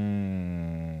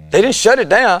 They didn't shut it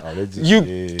down. Oh,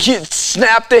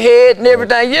 Snapped the head and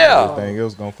everything, yeah. Everything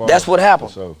else gonna fall. That's what happened.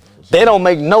 For sure. They don't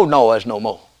make no noise no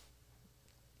more.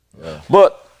 Yeah.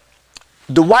 But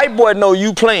the white boy know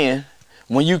you playing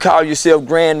when you call yourself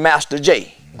Grandmaster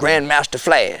J, Grandmaster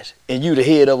Flash, and you the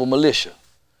head of a militia.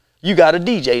 You got a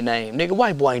DJ name. Nigga,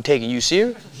 white boy ain't taking you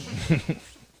serious.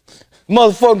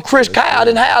 Motherfucking Chris Kyle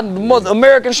didn't have the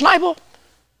American Sniper.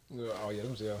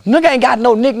 Nigga ain't got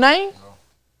no nickname.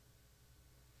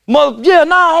 They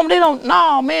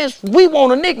don't, man, we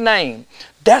want a nickname.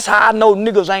 That's how I know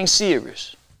niggas ain't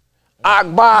serious.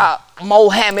 Akbar,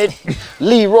 Mohammed,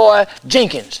 Leroy,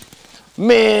 Jenkins.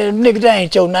 Man, nigga, that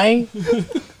ain't your name.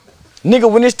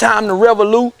 Nigga, when it's time to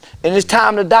revolute and it's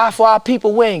time to die for our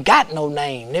people, we ain't got no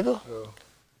name, nigga.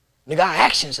 Nigga, our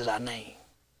actions is our name.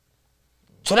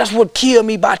 So that's what killed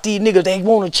me about these niggas. They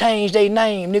want to change their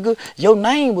name, nigga. Your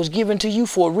name was given to you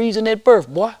for a reason at birth,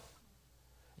 boy.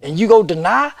 and you go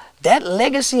deny that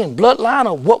legacy and bloodline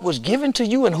of what was given to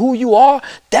you and who you are,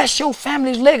 that's your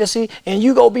family's legacy, and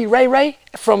you go be Ray Ray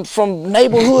from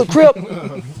neighborhood crib.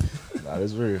 That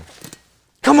is real.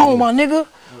 Come on, my nigga.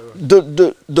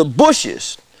 The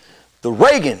Bushes, the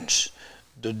Reagans,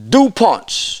 the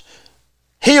DuPonts,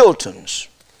 Hiltons,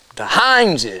 the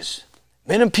Hineses,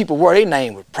 man, them people wear their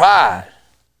name with pride.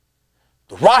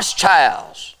 The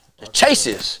Rothschilds, the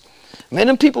Chases, man,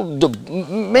 them people,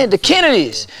 the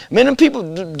Kennedys, man, them people,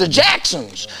 the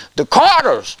Jacksons, the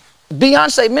Carters,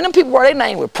 Beyonce, man, them people wear their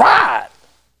name with pride.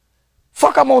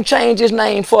 Fuck, I'm gonna change his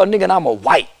name for a nigga and I'm a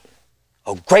white.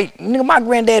 A great nigga. My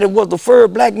granddaddy was the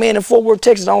first black man in Fort Worth,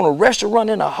 Texas, on a restaurant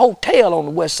and a hotel on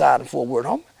the west side of Fort Worth,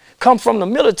 homie. Come from the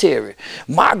military.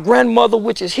 My grandmother,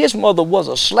 which is his mother, was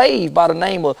a slave by the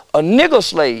name of, a nigger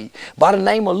slave by the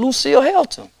name of Lucille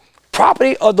Helton.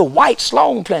 Property of the White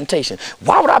Sloan Plantation.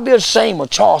 Why would I be ashamed of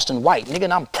Charleston White? Nigga,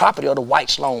 and I'm property of the White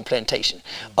Sloan Plantation.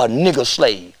 A nigger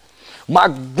slave. My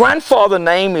grandfather's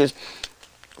name is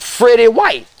Freddie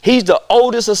White. He's the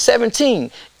oldest of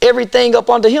 17. Everything up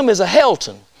under him is a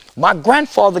Helton. My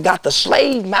grandfather got the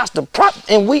slave master prop,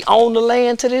 and we own the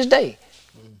land to this day.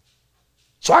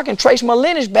 So I can trace my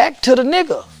lineage back to the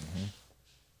nigga.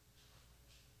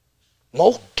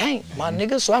 Most can't, my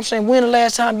nigga. So I'm saying, when the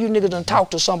last time you niggas done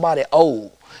talked to somebody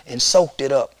old and soaked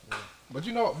it up? But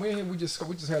you know, me and him, we just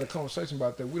had a conversation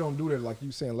about that. We don't do that like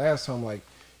you saying last time. Like,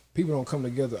 people don't come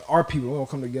together. Our people don't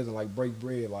come together and like break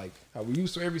bread like how we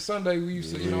used to every Sunday. We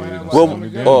used to, you know, have like come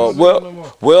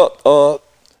together.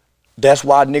 That's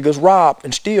why niggas rob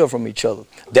and steal from each other.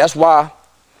 That's why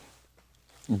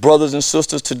brothers and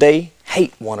sisters today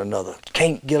hate one another,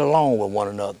 can't get along with one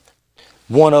another.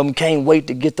 One of them can't wait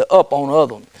to get the up on the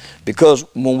other one. Because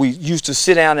when we used to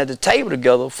sit down at the table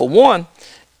together, for one,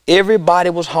 everybody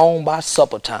was home by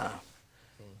supper time.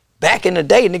 Back in the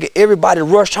day, nigga, everybody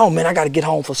rushed home. Man, I got to get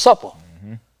home for supper.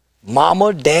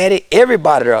 Mama, daddy,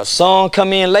 everybody there. Son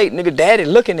come in late, nigga, daddy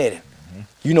looking at him.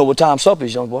 You know what time supper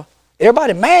is, young boy.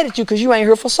 Everybody mad at you because you ain't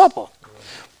here for supper.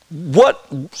 What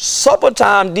supper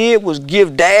time did was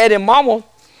give dad and mama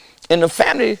and the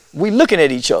family, we looking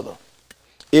at each other.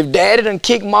 If daddy done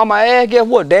kick mama ass, guess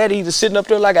what? Daddy either sitting up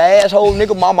there like an asshole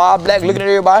nigga, mama all black, looking at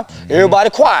everybody. Everybody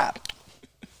quiet.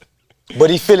 But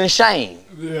he feeling shame.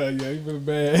 Yeah, he feeling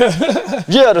bad.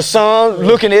 Yeah, the son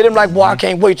looking at him like, boy, I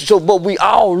can't wait to show. But we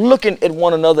all looking at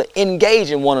one another,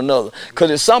 engaging one another.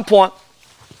 Because at some point,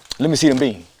 let me see them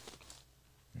beans.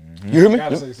 You hear me?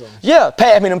 Gotta say something. Yeah,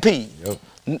 pass me them peas. Yep.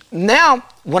 Now,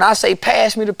 when I say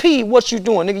pass me the pea, what you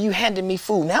doing? Nigga, you handing me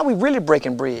food. Now we really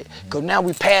breaking bread. Because now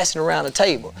we passing around the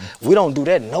table. We don't do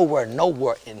that nowhere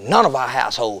in none of our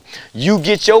household. You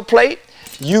get your plate.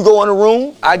 You go in the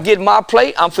room, I get my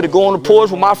plate, I'm finna go on the porch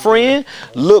with my friend.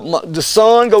 Look, the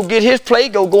son go get his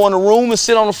plate, go in the room and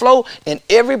sit on the floor, and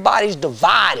everybody's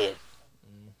divided,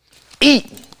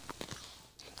 eating.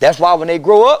 That's why when they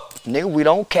grow up, nigga, we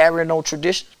don't carry no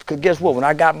traditions. Because guess what? When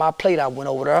I got my plate, I went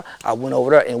over there,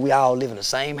 and we all live in the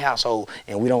same household,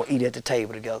 and we don't eat at the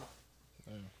table together.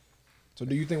 So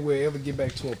do you think we'll ever get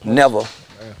back to a place? Never.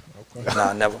 Okay.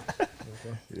 Nah, never. Okay.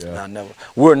 Yeah. Nah, never.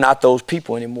 We're not those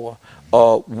people anymore.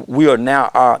 We are now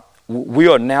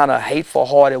the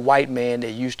hateful-hearted white man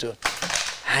that used to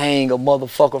hang a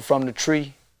motherfucker from the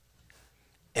tree,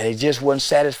 and he just wasn't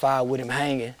satisfied with him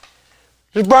hanging.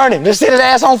 Just burn him. Just set his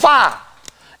ass on fire,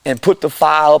 and put the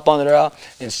fire up under there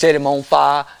and set him on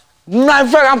fire. Matter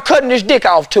of fact, I'm cutting this dick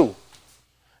off too.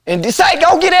 And say,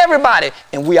 go get everybody.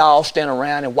 And we all stand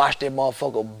around and watch that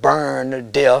motherfucker burn to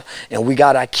death. And we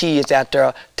got our kids out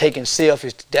there taking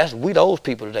selfies. We those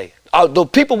people today. The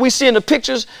people we see in the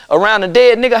pictures around the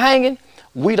dead nigga hanging,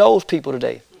 we those people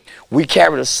today. We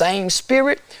carry the same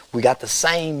spirit, we got the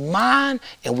same mind,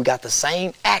 and we got the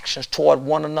same actions toward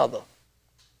one another.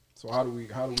 So how do we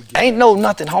get Ain't no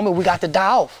nothing, homie. We got to die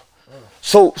off.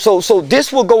 So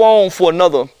this will go on for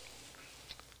another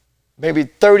maybe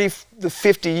 30 to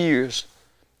 50 years.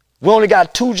 We only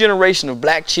got 2 generations of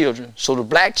black children. So the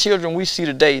black children we see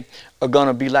today are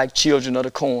gonna be like children of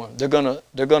the corn. They're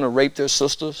gonna rape their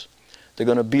sisters. They're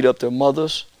gonna beat up their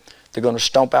mothers. They're gonna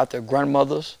stomp out their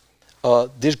grandmothers.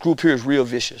 This group here is real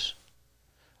vicious.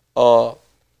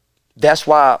 That's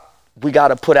why we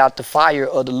gotta put out the fire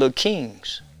of the little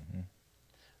kings.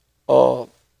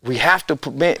 We have to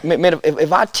put, man,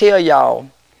 if I tell y'all,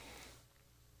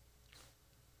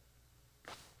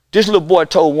 this little boy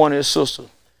told one of his sisters,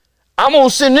 I'm gonna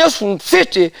send this one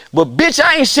 50, but bitch,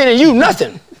 I ain't sending you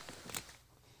nothing.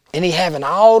 And he having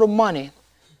all the money,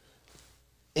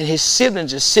 and his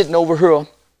siblings is sitting over here.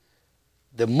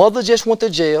 The mother just went to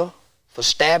jail for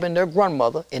stabbing their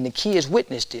grandmother, and the kids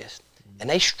witnessed this, and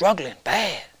they struggling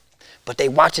bad. but they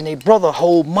watching their brother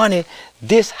hold money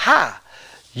this high.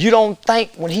 You don't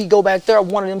think when he go back there,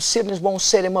 one of them siblings won't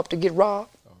set him up to get robbed?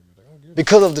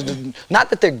 Because of the, not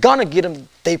that they're gonna get him,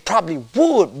 they probably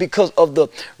would because of the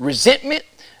resentment,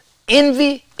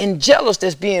 envy, and jealous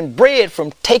that's being bred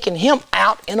from taking him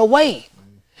out and away.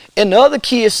 And the other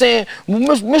kid saying,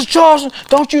 Mr. Charleston,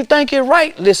 don't you think it's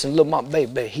right? Listen, look, my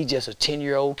baby, he just a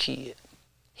 10-year-old kid.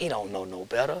 He don't know no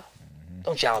better.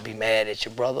 Don't y'all be mad at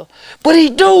your brother. But he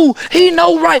do, he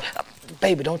know right.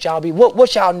 Baby, don't y'all be,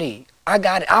 what y'all need? I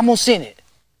got it, I'm gonna send it.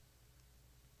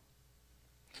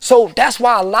 So that's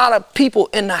why a lot of people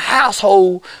in the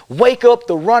household wake up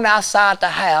to run outside the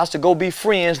house to go be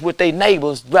friends with their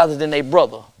neighbors rather than their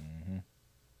brother.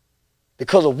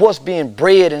 Because of what's being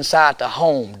bred inside the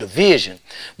home, division.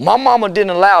 My mama didn't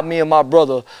allow me and my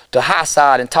brother to high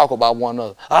side and talk about one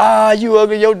another. Ah, you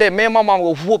ugly, your dad. Man, my mama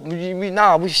will whoop me.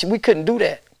 Nah, we couldn't do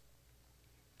that.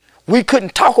 We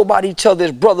couldn't talk about each other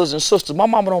as brothers and sisters. My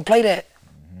mama don't play that.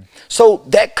 So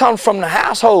that comes from the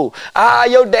household. Ah,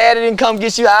 your daddy didn't come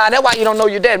get you. Ah, that's why you don't know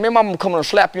your dad. Man, my mama come and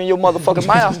slap you in your motherfucking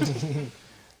mouth.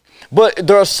 But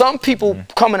there are some people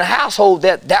come in a household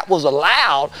that was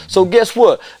allowed. So guess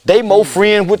what? They more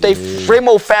friends with they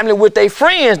more family with their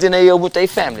friends than they are with their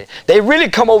family. They really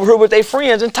come over here with their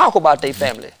friends and talk about their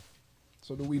family.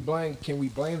 So do we blame? Can we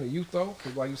blame the youth though?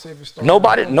 Because like you said, if it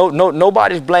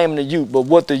nobody's blaming the youth. But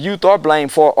what the youth are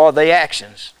blamed for are their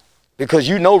actions. Because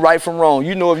you know right from wrong.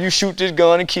 You know if you shoot this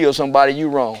gun and kill somebody, you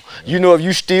wrong. You know if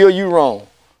you steal, you wrong.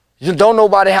 You don't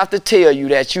nobody have to tell you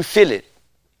that. You feel it.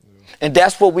 And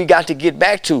that's what we got to get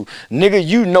back to. Nigga,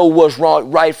 you know what's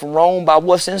wrong, right from wrong by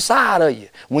what's inside of you.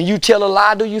 When you tell a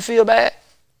lie, do you feel bad?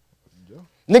 Yeah.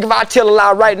 Nigga, if I tell a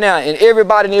lie right now and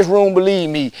everybody in this room believe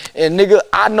me, and nigga,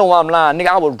 I know I'm lying, nigga,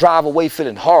 I would drive away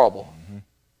feeling horrible.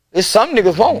 It's some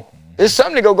niggas won't. It's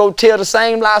some nigga go tell the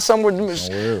same lie somewhere.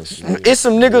 It's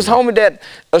some niggas, homie, that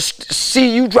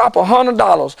see you drop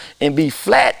 $100 and be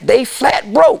flat, they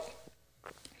flat broke.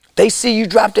 They see you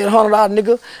drop that $100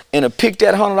 nigga and pick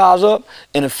that $100 up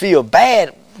and feel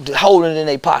bad holding it in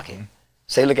their pocket.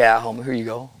 Say, look at homie, here you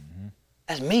go.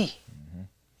 That's me.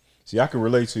 See, I can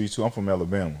relate to you too. I'm from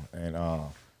Alabama, and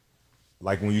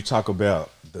like when you talk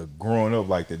about the growing up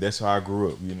like that, that's how I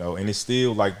grew up, you know, and it's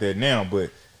still like that now. But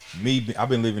me, I've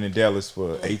been living in Dallas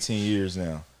for 18 years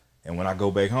now, and when I go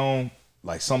back home,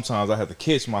 like sometimes I have to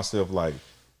catch myself like,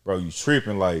 bro, you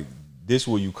tripping, like this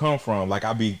where you come from. Like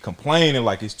I be complaining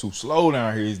like it's too slow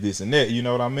down here, is this and that, you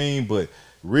know what I mean? But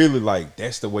really, like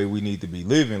that's the way we need to be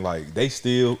living. Like they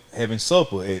still having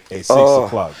supper at 6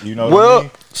 o'clock, you know what I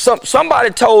mean?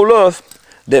 Somebody told us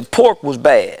that pork was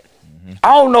bad.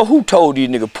 I don't know who told you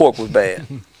nigga pork was bad.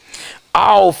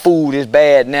 All food is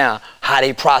bad now, how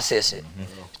they process it.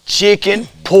 Chicken,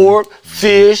 pork,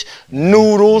 fish,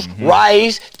 noodles,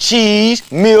 rice, cheese,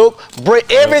 milk, bread,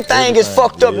 everything is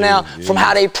fucked up now from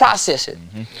how they process it.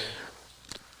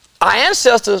 Our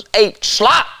ancestors ate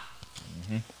slop.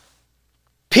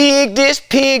 Pig this,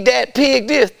 pig that, pig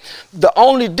this. The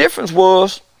only difference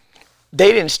was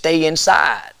they didn't stay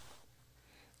inside.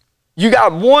 You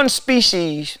got one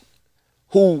species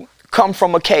who come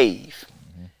from a cave.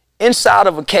 Inside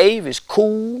of a cave is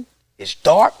cool, it's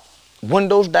dark,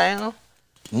 windows down,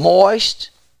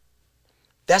 moist.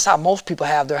 That's how most people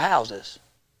have their houses.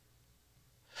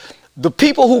 The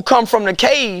people who come from the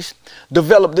caves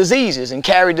develop diseases and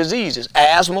carry diseases.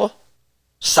 Asthma,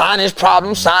 sinus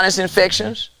problems, sinus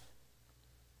infections,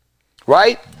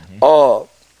 right?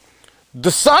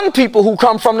 The sun people who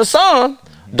come from the sun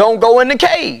don't go in the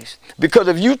caves. Because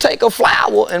if you take a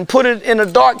flower and put it in a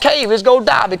dark cave, it's gonna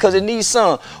die because it needs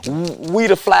sun. We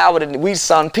the flower, we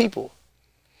sun people.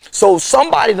 So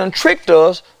somebody done tricked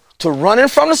us to running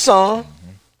from the sun,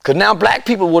 because now black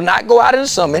people will not go out in the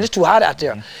sun. Man, it's too hot out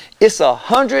there. It's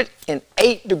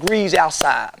 108 degrees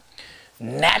outside.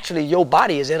 Naturally, your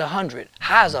body is at 100.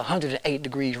 How is 108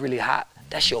 degrees really hot?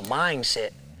 That's your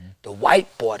mindset. The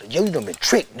white boy, you done been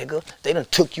tricked, nigga. They done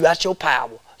took you out your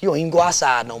power. You don't even go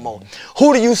outside no more.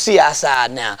 Who do you see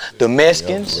outside now? The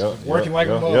Mexicans. Working like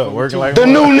a motherfucker. The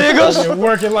new niggas.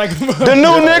 Working like a motherfucker. The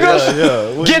new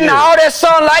niggas. Getting all that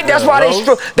sunlight. That's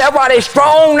why they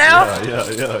strong now.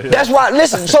 That's why.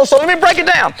 Listen. So let me break it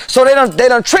down. So they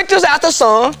done tricked us out the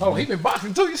sun. Oh, he been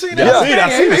boxing too. You see that? Yeah, I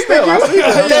see it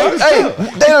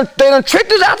still. They done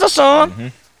tricked us out the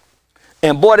sun.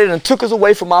 And boy, they done took us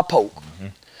away from our pork.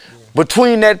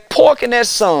 Between that pork and that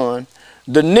sun,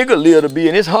 the nigga lived to be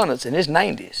in his hundreds and his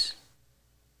 90s.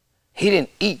 He didn't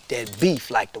eat that beef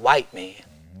like the white man.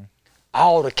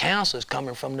 All the cancer is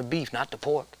coming from the beef, not the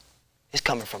pork. It's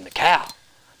coming from the cow.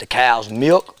 The cow's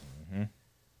milk.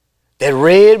 That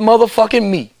red motherfucking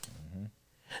meat.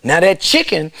 Now that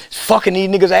chicken fucking these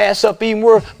niggas ass up even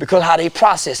worse because how they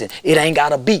process it. It ain't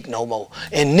got a beak no more.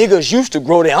 And niggas used to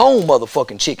grow their own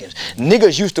motherfucking chickens.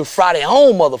 Niggas used to fry their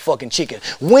own motherfucking chicken.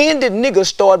 When did niggas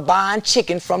start buying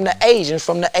chicken from the Asians,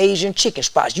 from the Asian chicken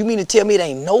spots? You mean to tell me there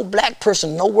ain't no black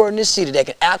person nowhere in this city that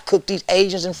can outcook these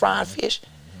Asians in frying fish?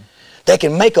 They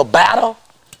can make a batter,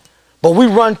 but we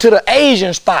run to the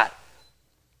Asian spot.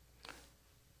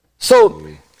 So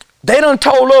they done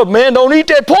told us, man, don't eat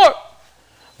that pork.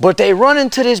 But they run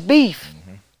into this beef.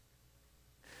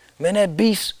 Man, that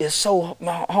beef is so,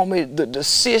 my homie, the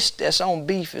cyst that's on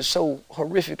beef is so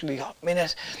horrifically, man,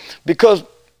 that's because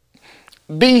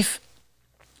beef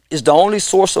is the only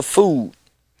source of food.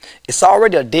 It's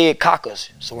already a dead carcass.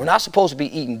 So we're not supposed to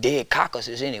be eating dead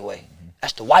carcasses anyway.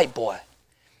 That's the white boy.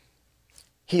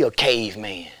 He a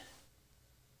caveman.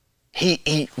 He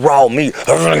eat raw meat.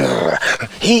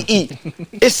 He eat.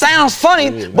 It sounds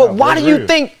funny, but why do you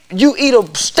think you eat a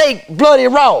steak bloody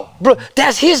raw?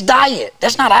 That's his diet.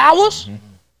 That's not ours.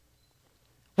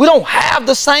 We don't have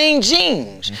the same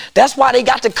genes. That's why they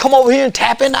got to come over here and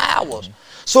tap into ours.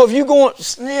 So if you going,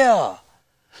 yeah.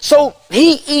 So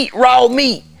he eat raw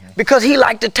meat because he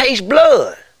like to taste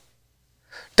blood.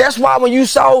 That's why when you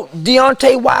saw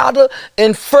Deontay Wilder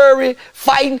and Fury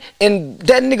fighting and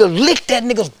that nigga licked that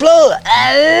nigga's blood.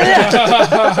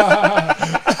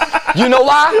 You know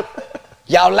why?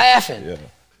 Y'all laughing. Yeah.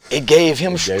 It gave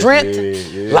him strength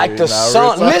like the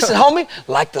sun. Listen, homie,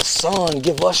 like the sun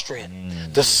give us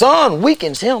strength. The sun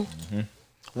weakens him.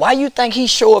 Why you think he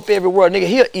show up everywhere? Nigga,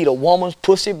 he'll eat a woman's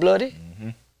pussy bloody.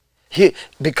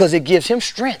 Because it gives him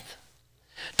strength.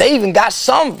 They even got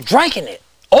some drinking it.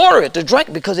 Order it to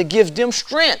drink because it gives them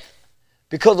strength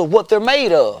because of what they're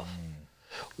made of.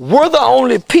 We're the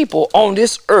only people on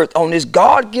this earth, on this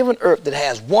God-given earth that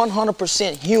has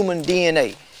 100% human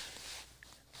DNA.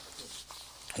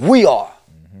 We are.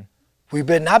 We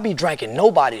better not be drinking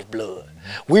nobody's blood.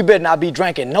 We better not be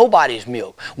drinking nobody's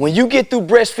milk. When you get through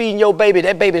breastfeeding your baby,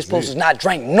 that baby is supposed to not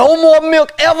drink no more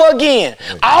milk ever again.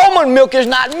 Almond milk is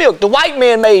not milk. The white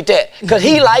man made that because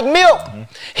he like milk.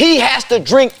 He has to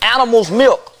drink animals'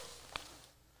 milk.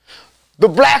 The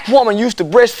black woman used to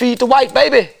breastfeed the white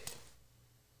baby.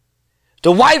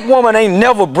 The white woman ain't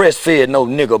never breastfed no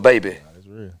nigger baby. That's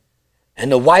real.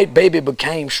 And the white baby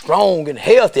became strong and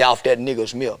healthy off that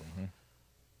nigger's milk.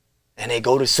 And they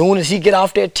go, as soon as he get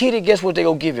off that titty, guess what they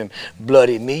gonna give him?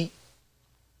 Bloody meat.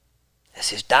 That's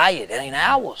his diet. That ain't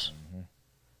ours.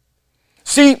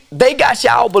 See, they got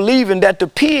y'all believing that the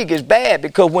pig is bad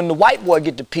because when the white boy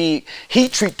get the pig, he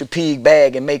treat the pig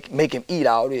bad and make him eat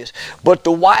all this. But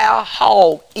the wild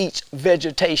hog eats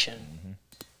vegetation.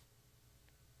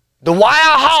 The wild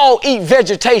hog eat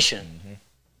vegetation.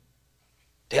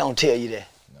 They don't tell you that.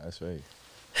 That's right.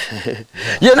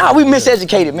 Yeah, nah, we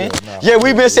miseducated, man. Yeah,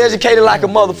 we miseducated like a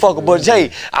motherfucker. But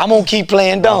hey, I'm gonna keep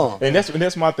playing dumb. And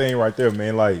that's my thing right there,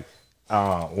 man. Like,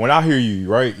 when I hear you,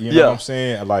 right? You know what I'm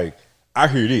saying? Like, I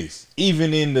hear this.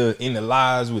 Even in the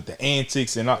lies with the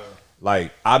antics and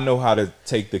like, I know how to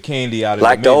take the candy out of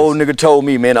like the old nigga told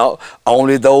me, man.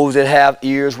 Only those that have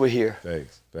ears will hear.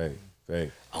 Thanks.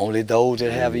 Only those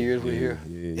that have ears will hear.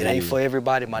 It ain't for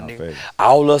everybody, my nigga.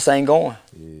 All of us ain't going.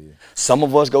 Some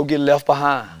of us go get left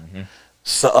behind.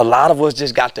 So a lot of us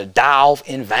just got to die off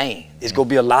in vain. It's gonna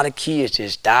be a lot of kids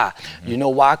just die. You know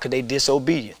why? Because they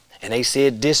disobedient. And they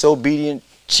said disobedient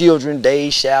children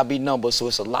days shall be numbered. So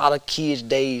it's a lot of kids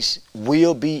days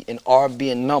will be and are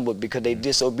being numbered because they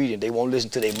disobedient. They won't listen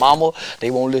to their mama.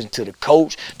 They won't listen to the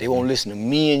coach. They won't listen to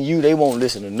me and you. They won't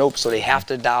listen to nope. So they have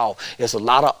to die off. There's a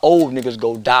lot of old niggas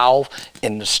go die off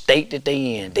in the state that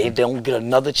they in. They don't get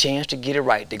another chance to get it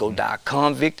right. They go die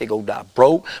convict. They go die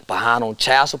broke, behind on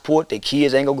child support. Their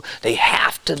kids ain't gonna go. They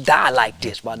have to die like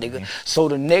this, my nigga, so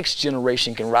the next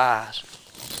generation can rise.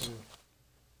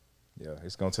 Yeah,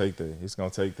 it's gonna take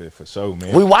that for sure,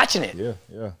 man. We watching it.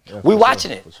 Yeah. We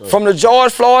watching it. Sure. From the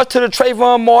George Floyd to the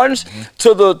Trayvon Martins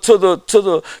to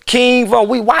the King Von.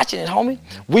 We watching it, homie.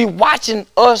 We watching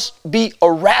us be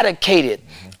eradicated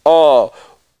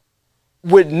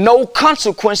with no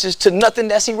consequences to nothing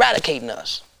that's eradicating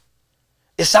us.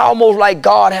 It's almost like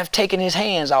God have taken his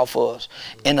hands off of us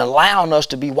and allowing us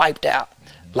to be wiped out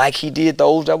like he did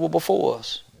those that were before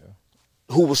us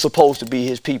who were supposed to be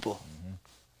his people.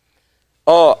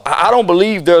 I don't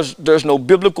believe there's no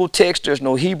biblical text, there's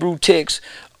no Hebrew text,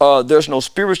 there's no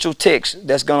spiritual text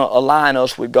that's going to align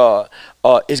us with God.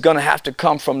 It's going to have to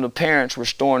come from the parents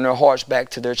restoring their hearts back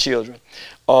to their children.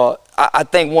 I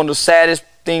think one of the saddest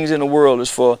things in the world is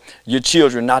for your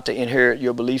children not to inherit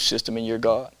your belief system in your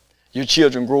God. Your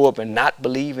children grow up and not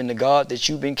believe in the God that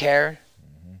you've been carrying.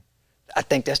 I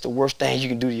think that's the worst thing you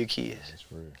can do to your kids.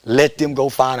 Let them go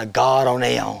find a God on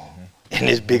their own in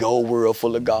this big old world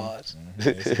full of gods.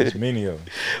 It's many of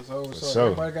them. So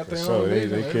everybody got their own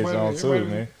religion. They kids on too,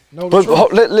 man.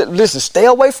 But listen, stay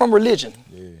away from religion.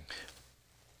 Yeah.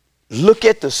 Look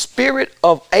at the spirit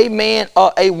of a man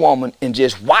or a woman and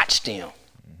just watch them.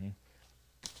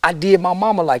 I did my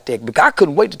mama like that because I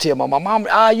couldn't wait to tell my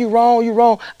mama, you wrong, you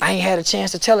wrong. I ain't had a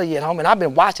chance to tell her yet, homie. And I've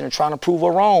been watching and trying to prove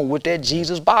her wrong with that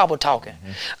Jesus Bible talking.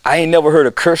 I ain't never heard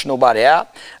her curse nobody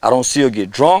out. I don't see her get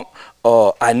drunk.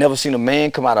 I never seen a man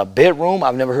come out of a bedroom.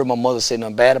 I've never heard my mother say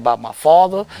nothing bad about my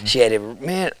father. She had it,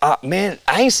 man,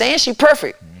 I ain't saying she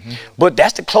perfect. But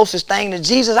that's the closest thing to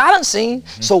Jesus I done seen.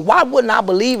 So why wouldn't I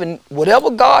believe in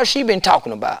whatever God she been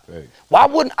talking about? Right. Why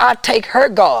wouldn't I take her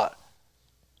God?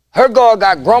 Her God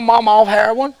got grandmama off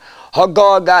heroin. Her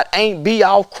God got Aunt B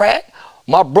off crack.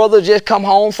 My brother just come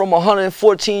home from a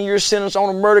 114-year sentence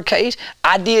on a murder case.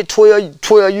 I did 7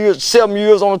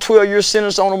 years on a 12-year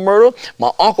sentence on a murder.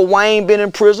 My Uncle Wayne been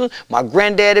in prison. My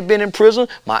granddaddy been in prison.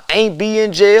 My Aunt B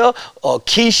in jail.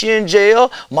 Keisha in jail.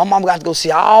 My mama got to go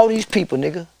see all these people,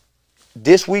 nigga.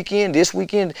 This weekend,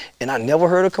 and I never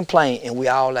heard her complain, and we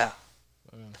all out.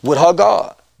 With her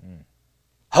God.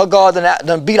 Her God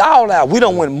done beat all out. We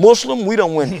done went Muslim, we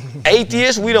done went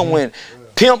atheist, we done went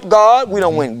pimp God, we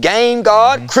done went gang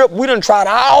God, Crip, we done tried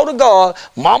all the God.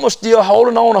 Mama still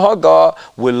holding on to her God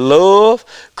with love,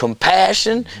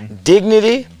 compassion,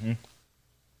 dignity.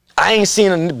 I ain't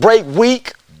seen her break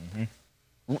weak.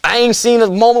 I ain't seen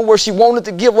a moment where she wanted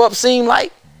to give up, seem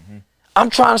like. I'm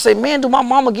trying to say, man, do my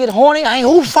mama get horny? I ain't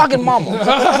who fucking mama.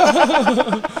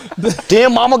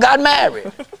 Then mama got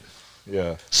married.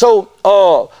 Yeah. So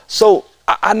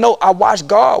I know I watched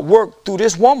God work through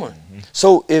this woman.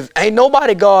 So if ain't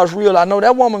nobody God's real, I know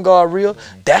that woman God real.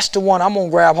 That's the one I'm gonna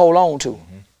grab hold on to.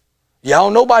 Y'all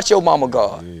don't know about your mama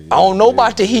God. I don't know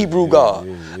about the Hebrew God.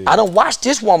 I done watched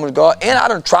this woman's God, and I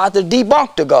done tried to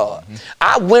debunk the God.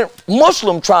 I went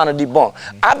Muslim trying to debunk.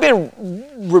 I've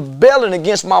been rebelling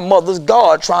against my mother's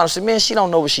God, trying to say, man, she don't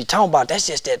know what she talking about. That's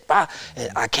just that.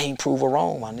 And I can't prove her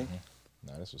wrong, my nigga.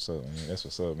 That's what's up, man. That's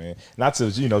what's up, man. Not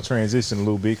to transition a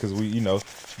little bit because we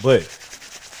but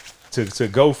to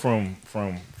go from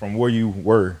where you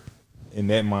were in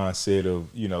that mindset of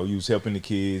you was helping the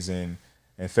kids and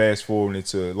fast forwarding it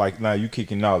to like now you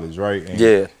kicking knowledge, right?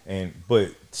 And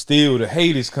but still the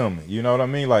hate is coming. You know what I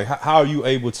mean? Like how are you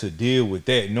able to deal with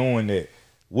that, knowing that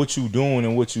what you doing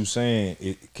and what you saying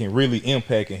it can really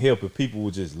impact and help if people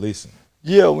would just listen.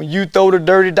 Yeah, when you throw the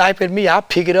dirty diaper at me, I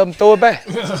pick it up and throw it back.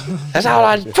 That's how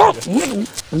I throw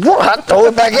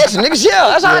it back at you, niggas. Yeah,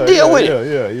 that's how I deal with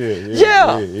it.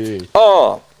 Yeah.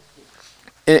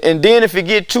 And then if it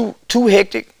get too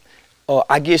hectic,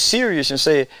 I get serious and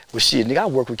say, well, shit, nigga, I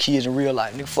work with kids in real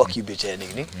life. Nigga, fuck you, bitch ass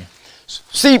nigga.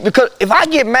 See, because if I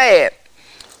get mad,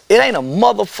 it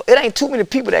ain't too many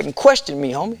people that can question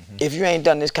me, homie, if you ain't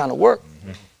done this kind of work.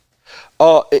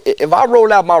 If I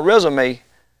roll out my resume,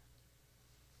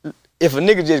 if a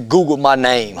nigga just Googled my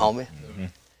name, homie,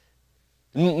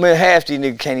 man, half these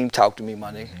niggas can't even talk to me,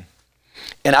 my nigga.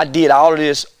 And I did all of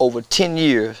this over 10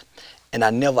 years, and I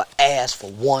never asked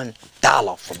for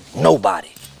 $1 from nobody.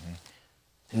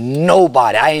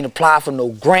 Nobody. I ain't applied for no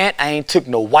grant. I ain't took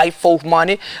no white folk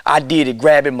money. I did it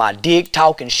grabbing my dick,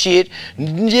 talking shit. My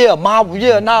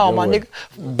nigga.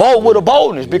 Bold with a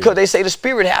boldness, because they say the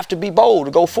spirit have to be bold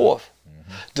to go forth.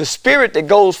 The spirit that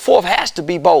goes forth has to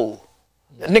be bold.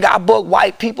 Nigga, I buck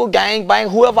white people, gang bang,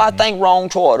 whoever I think wrong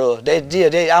toward us.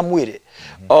 I'm with it.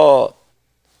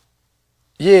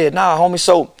 Homie.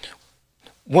 So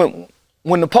when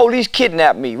the police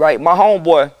kidnapped me, right, my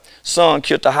homeboy son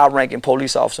killed a high-ranking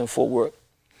police officer in Fort Worth.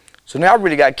 So now I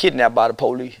really got kidnapped by the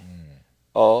police.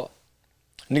 Nigga,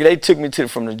 they took me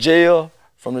from the jail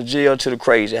to the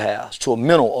crazy house, to a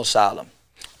mental asylum,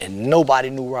 and nobody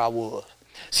knew where I was.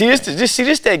 See,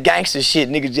 this that gangster shit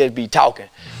niggas just be talking.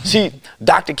 See,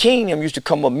 Dr. King them used to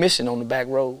come up missing on the back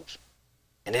roads,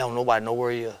 and nobody know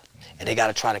where he is. And they got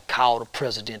to try to call the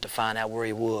president to find out where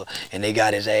he was, and they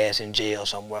got his ass in jail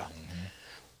somewhere.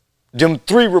 Them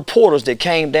 3 reporters that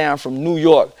came down from New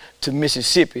York to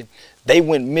Mississippi, they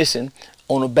went missing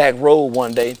on the back road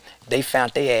one day. They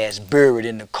found their ass buried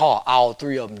in the car, all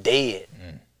 3 of them dead.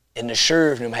 And the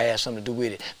sheriff and them had something to do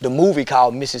with it. The movie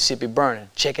called Mississippi Burning.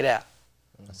 Check it out.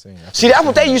 See, that's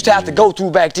what they used to have to go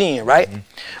through back then, right?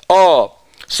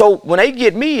 So when they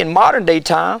get me in modern day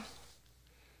time,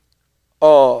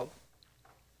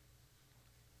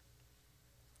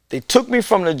 they took me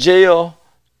from the jail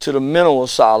to the mental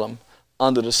asylum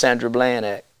under the Sandra Bland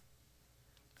Act.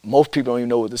 Most people don't even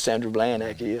know what the Sandra Bland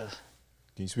Act is.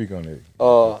 Can you speak on that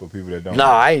for people that don't?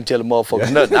 Nah, I ain't telling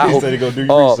motherfuckers nothing. I hope they go do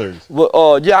your research.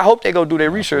 Well, yeah, I hope they go do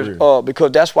their research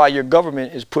because that's why your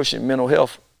government is pushing mental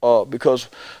health because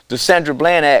the Sandra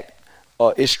Bland Act,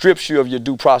 it strips you of your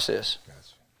due process.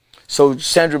 Gotcha. So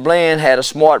Sandra Bland had a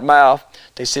smart mouth.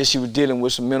 They said she was dealing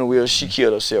with some mental illness. She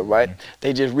killed herself, right?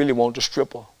 They just really want to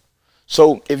strip her.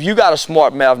 So if you got a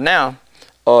smart mouth now,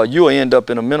 you'll end up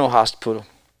in a mental hospital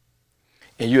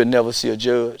and you'll never see a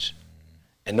judge.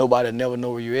 And nobody will never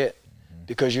know where you're at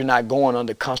because you're not going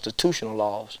under constitutional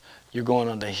laws. You're going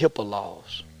under HIPAA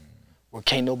laws where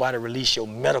can't nobody release your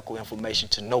medical information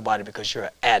to nobody because you're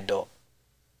an adult.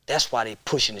 That's why they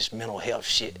pushing this mental health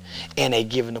shit. And they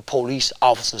giving the police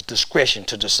officers discretion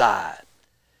to decide.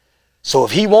 So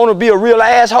if he want to be a real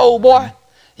asshole, boy,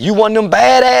 you one of them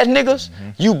badass niggas,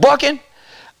 you bucking,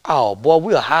 oh, boy,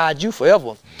 we'll hide you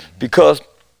forever because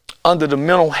under the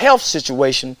mental health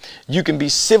situation, you can be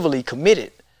civilly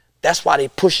committed. That's why they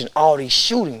pushing all these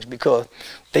shootings because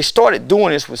they started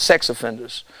doing this with sex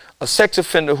offenders. A sex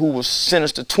offender who was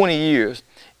sentenced to 20 years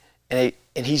and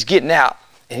he's getting out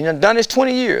and he done this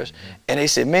 20 years. And they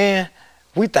said, man,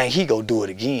 we think he go do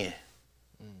it again.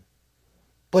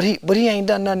 But he ain't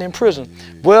done nothing in prison.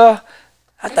 Well,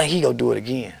 I think he go do it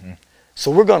again. So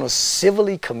we're gonna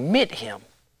civilly commit him.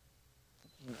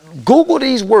 Google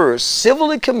these words,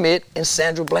 civilly commit and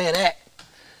Sandra Bland Act.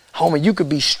 Homie, you could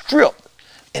be stripped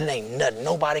and it ain't nothing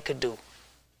nobody could do.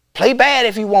 Play bad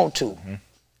if you want to.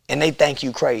 And they think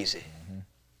you crazy.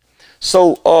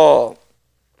 So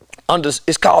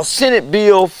it's called Senate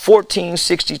Bill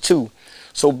 1462.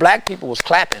 So black people was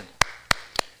clapping.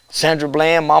 Sandra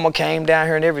Bland, mama came down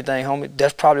here and everything, homie.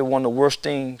 That's probably one of the worst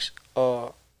things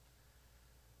that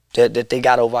they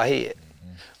got over our head.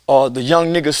 The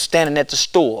young niggas standing at the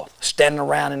store, standing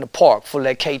around in the park full of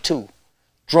that K2,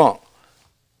 drunk.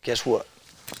 Guess what?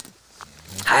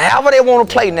 However they want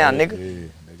to play now, nigga. Yeah,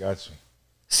 they got you.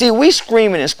 See, we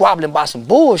screaming and squabbling about some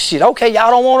bullshit. Okay,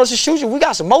 y'all don't want us to shoot you. We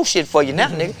got some more shit for you now,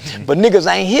 nigga. But niggas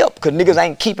ain't hip because niggas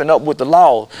ain't keeping up with the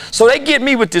laws. So they get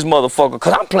me with this motherfucker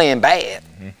because I'm playing bad.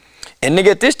 And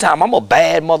nigga, at this time, I'm a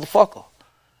bad motherfucker.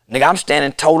 Nigga, I'm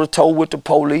standing toe-to-toe with the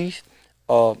police.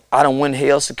 I done win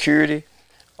hell security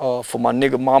for my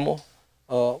nigga mama,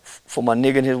 for my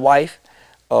nigga and his wife,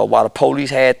 while the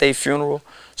police had their funeral.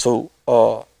 So,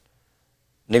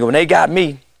 nigga, when they got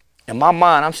me, in my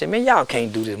mind, I'm saying, man, y'all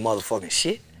can't do this motherfucking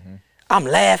shit. I'm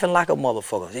laughing like a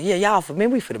motherfucker. I said, yeah, y'all, for me,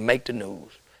 we finna make the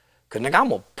news. Cause nigga,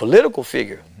 I'm a political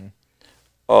figure.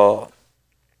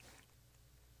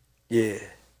 Yeah.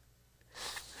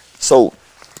 So,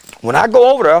 when I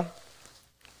go over there,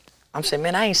 I'm saying,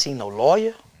 man, I ain't seen no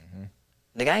lawyer.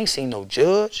 Nigga, I ain't seen no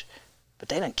judge. But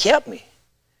they done kept me.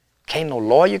 Can't no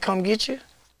lawyer come get you?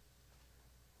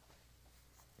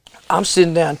 I'm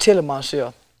sitting down telling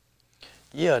myself,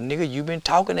 yeah, nigga, you been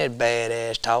talking that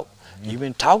badass talk. You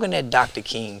been talking that Dr.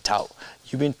 King talk.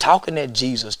 You been talking that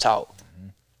Jesus talk.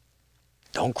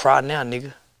 Don't cry now,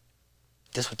 nigga.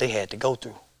 That's what they had to go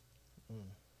through.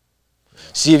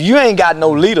 See, if you ain't got no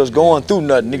leaders going through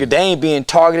nothing, nigga, they ain't being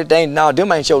targeted. They ain't, nah,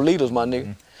 them ain't your leaders, my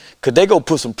nigga. Cause they go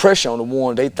put some pressure on the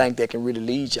one they think they can really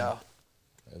lead y'all.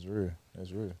 That's real. That's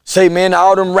real. Say, man,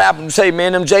 all them rappers, say,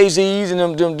 man, them Jay-Z's and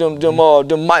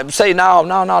them Mike, say, no,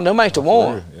 them ain't the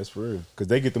one. That's real. Cause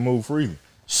they get to move freely.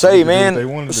 Say,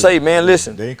 man, say, man,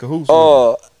 listen. They in cahoots.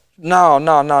 No.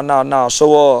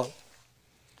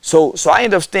 So I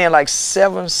ended up staying like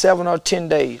 7 or 10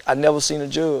 days. I never seen a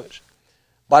judge.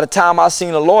 By the time I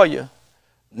seen a lawyer,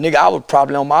 nigga, I was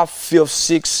probably on my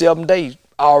 5th, 6th, 7th day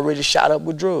already shot up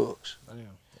with drugs.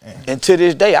 Damn. And to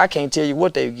this day, I can't tell you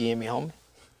what they were giving me, homie.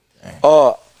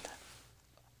 All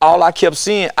I kept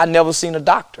seeing, I never seen a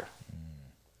doctor.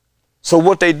 So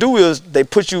what they do is they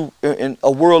put you in a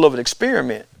world of an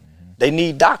experiment. They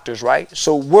need doctors, right?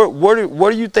 So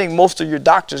where do you think most of your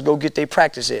doctors go get their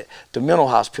practice at? The mental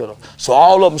hospital. So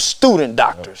all of them student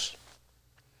doctors.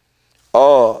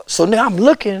 So now I'm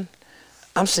looking,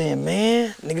 I'm saying,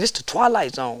 man, nigga, this the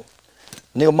Twilight Zone.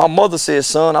 Nigga, my mother said,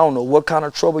 son, I don't know what kind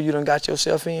of trouble you done got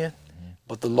yourself in,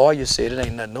 but the lawyer said it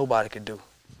ain't nothing nobody can do.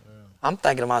 I'm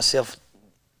thinking to myself,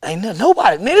 ain't nothing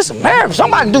nobody, man, this is America,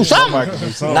 somebody can do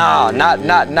something. Nah,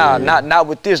 not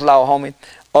with this law, homie.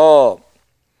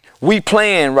 We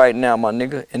playing right now, my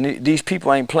nigga, and these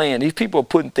people ain't playing. These people are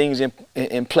putting things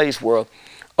in place where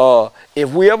if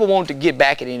we ever want to get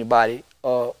back at anybody,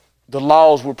 the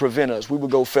laws would prevent us. We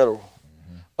would go federal.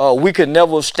 We could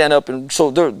never stand up and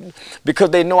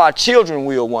because they know our children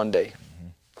will one day.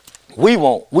 We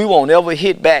won't ever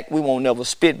hit back. We won't never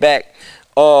spit back.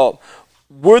 And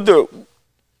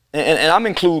I'm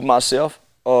including myself.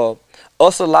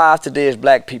 Us alive today as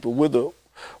black people, we're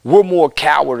we're more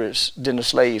cowardice than the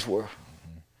slaves were.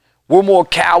 We're more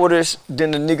cowardice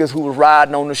than the niggas who was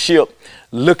riding on the ship,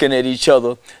 looking at each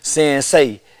other, saying,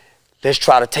 say, let's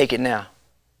try to take it now.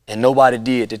 And nobody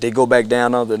did. Did they go back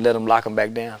down under and let them lock them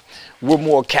back down? We're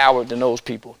more coward than those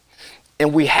people.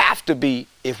 And we have to be,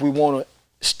 if we want to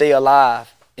stay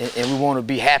alive and we want to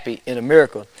be happy in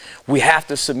America, we have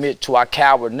to submit to our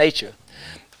coward nature.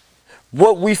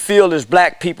 What we feel as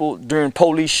black people during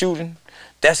police shooting,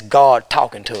 that's God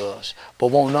talking to us. But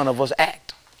won't none of us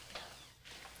act.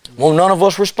 Won't none of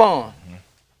us respond.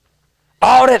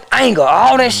 All that anger,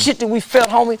 all that shit that we felt,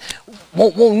 homie,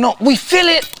 we feel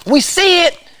it, we see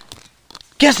it.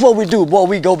 Guess what we do? Boy,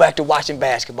 we go back to watching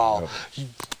basketball.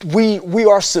 We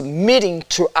are submitting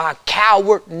to our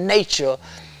coward nature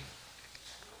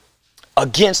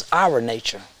against our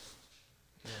nature.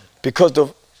 Because the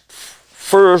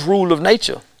first rule of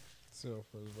nature,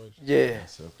 yeah,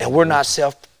 and we're not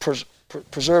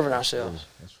self-preserving ourselves.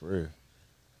 That's real.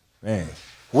 Man.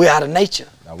 We're out of nature.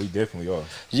 No, we definitely are.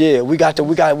 Yeah, we got the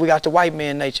white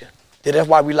man nature. Yeah, that's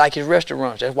why we like his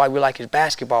restaurants. That's why we like his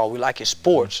basketball. We like his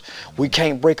sports. We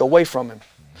can't break away from him.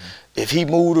 If he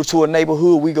moved to a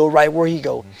neighborhood, we go right where he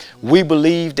go. We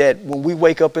believe that when we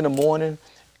wake up in the morning,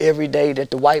 every day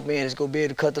that the white man is gonna be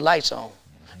able to cut the lights on,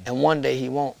 and one day he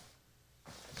won't.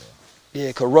 Yeah,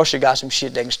 because Russia got some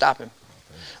shit that can stop him.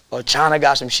 Or China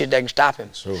got some shit that can stop him.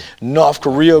 Sure. North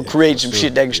Korea created some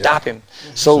shit that can stop him.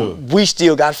 So we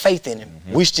still got faith in him.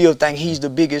 We still think he's the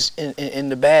biggest and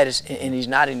the baddest, and he's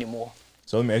not anymore.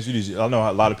 So let me ask you this. I know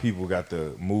a lot of people got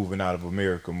the moving out of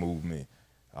America movement,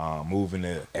 moving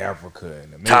to Africa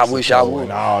and Mexico, I wish I would.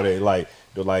 And all that.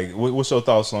 Like, what's your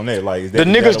thoughts on that? Like, is that,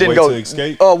 the niggas didn't go to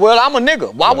escape? Well, I'm a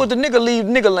nigga. Why would the nigga leave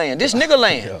nigga land? This nigga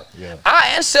land. Our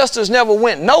ancestors never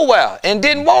went nowhere and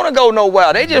didn't want to go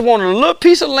nowhere. They just wanted a little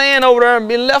piece of land over there and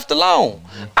be left alone.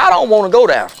 I don't want to go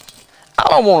there. I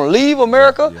don't want to leave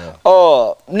America.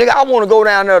 Nigga, I want to go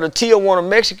down there to Tijuana,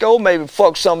 Mexico, maybe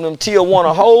fuck some of them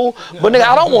Tijuana hoes. But nigga,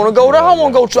 I don't want to go there. I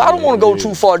don't want to go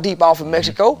too far deep off of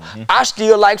Mexico. I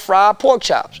still like fried pork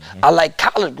chops. I like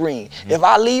collard green. If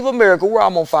I leave America, where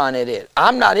I'm gonna find that at?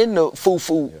 I'm not in the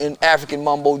fufu and African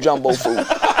mumbo jumbo food.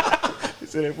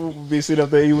 So that food be sitting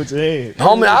up there eating with your head.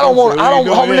 Homie,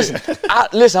 listen,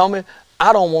 homie,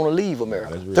 I don't want to leave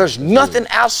America. There's nothing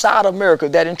outside America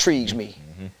that intrigues me.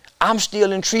 I'm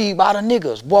still intrigued by the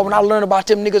niggas. Boy, when I learn about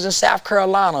them niggas in South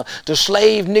Carolina, the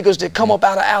slave niggas that come up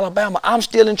out of Alabama, I'm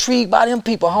still intrigued by them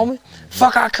people, homie.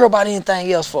 Fuck, I care about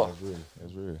anything else for.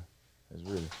 That's real.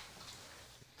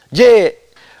 Yeah,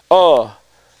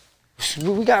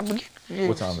 we got.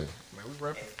 What time is it? Man, we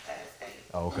rapping.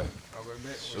 Oh, okay.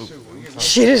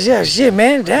 Shit,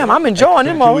 man. Damn, I'm enjoying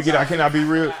them. Can we get? Can I be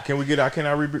real? Can we get? Can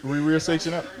I real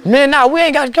section up? Man, nah, we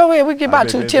ain't got to go ahead. We get about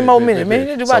 10 more minutes, man.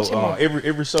 Let's do about 10 more.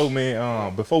 Every show,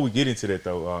 man. Before we get into that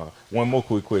though, one more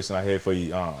quick question I had for you.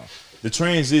 The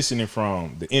transitioning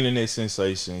from the internet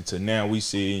sensation to now we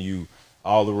seeing you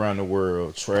all around the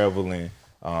world traveling.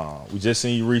 We just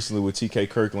seen you recently with TK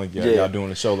Kirkland. Y'all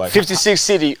doing a show like 56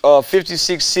 city,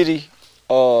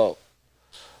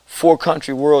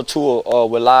 4-country world tour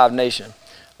with Live Nation.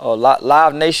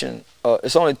 Live Nation,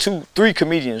 it's only 3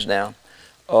 comedians now.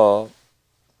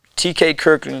 TK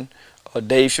Kirkland,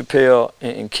 Dave Chappelle,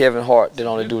 and Kevin Hart that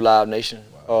only do Live Nation.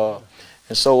 And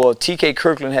so TK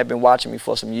Kirkland had been watching me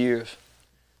for some years.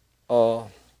 Shout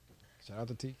out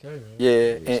to TK, man.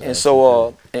 Yeah, and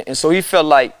so he felt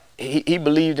like he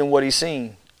believed in what he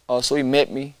seen. So he met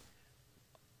me,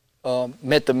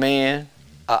 met the man,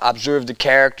 I observed the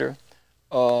character.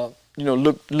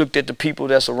 Looked at the people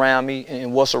that's around me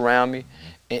and what's around me,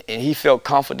 and he felt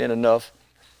confident enough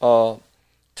to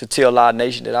tell Live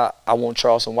Nation that I want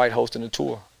Charleston White hosting the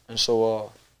tour, and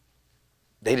so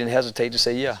they didn't hesitate to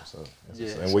say yeah.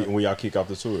 And when y'all kick off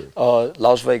the tour?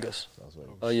 Las Vegas.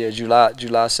 July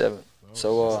 7th.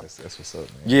 So that's what's up, man.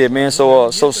 Yeah, man. So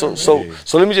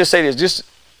let me just say this.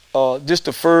 This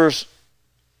the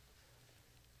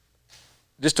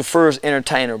first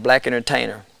entertainer, black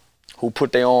entertainer, who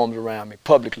put their arms around me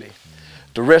publicly.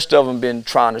 The rest of them been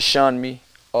trying to shun me,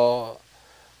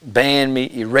 ban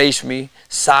me, erase me,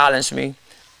 silence me,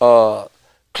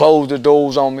 close the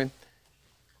doors on me,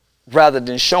 rather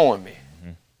than showing me.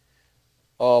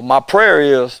 My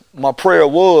prayer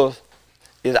was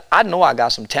I know I got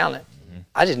some talent.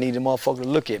 I just need a motherfucker to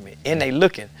look at me, and they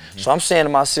looking. So I'm saying to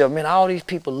myself, man, all these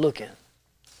people looking.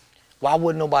 Why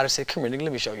wouldn't nobody say, come here, nigga,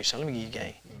 let me show you something, let me give you a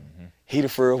game. He the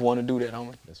first one to do that,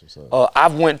 homie. That's what's up.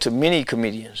 I've went to many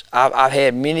comedians. I've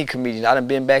had many comedians. I done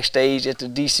been backstage at the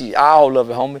DC, all of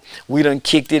it, homie. We done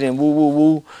kicked it and woo, woo,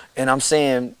 woo. And I'm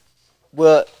saying,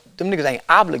 well, them niggas ain't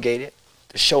obligated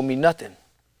to show me nothing.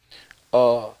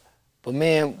 But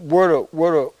man, where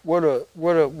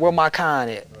my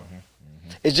kind at?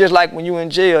 It's just like when you in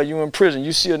jail, you in prison,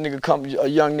 you see a young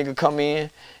nigga come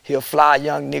in, he'll fly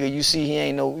young nigga, you see he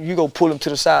ain't no, you go pull him to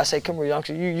the side, say, come here,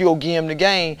 youngster, you go give him the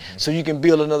game so you can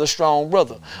build another strong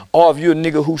brother. Or if you're a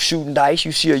nigga who's shooting dice,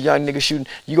 you see a young nigga shooting,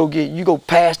 you go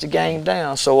pass the game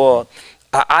down. So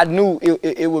I knew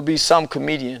it would be some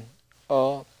comedian,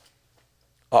 an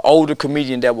older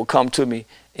comedian that would come to me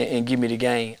and give me the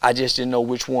game. I just didn't know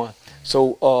which one.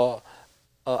 So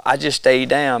I just stayed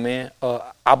down, man.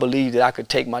 I believed that I could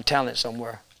take my talent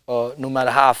somewhere, no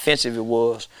matter how offensive it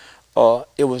was.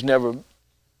 It was never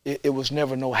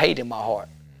no hate in my heart.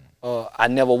 I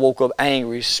never woke up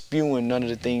angry, spewing none of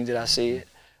the things that I said.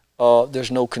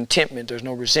 There's no contentment, there's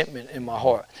no resentment in my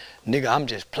heart. Nigga, I'm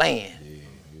just playing.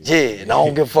 Yeah, I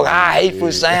don't give a fuck. I hate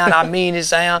for sound, I mean it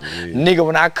sound. Nigga,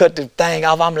 when I cut the thing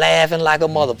off, I'm laughing like a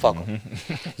motherfucker.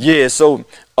 Yeah, so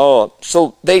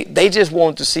they just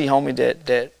wanted to see, homie,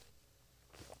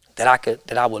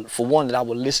 that I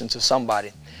would listen to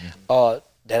somebody, that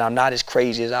I'm not as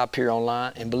crazy as I appear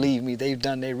online. And believe me, they've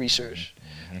done their research.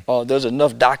 There's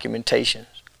enough documentation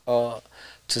to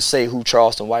say who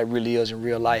Charleston White really is in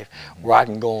real life, where I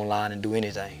can go online and do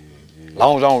anything.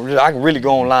 Long as I can really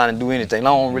go online and do anything.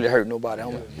 Long as I don't really hurt nobody.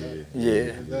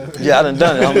 Yeah, I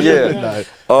done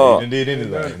it. Did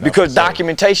anything. Because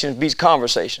documentation beats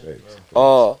conversation.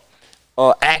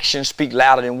 Actions speak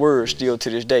louder than words still to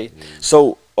this day.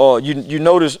 So you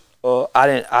notice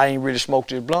I ain't really smoked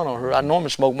this blunt on her. I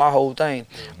normally smoke my whole thing.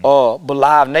 But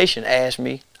Live Nation asked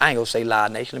me. I ain't gonna say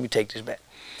Live Nation. Let me take this back.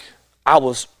 I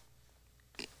was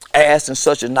asked in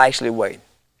such a nicely way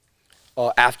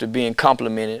after being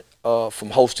complimented from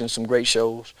hosting some great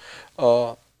shows.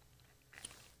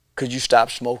 Could you stop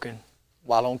smoking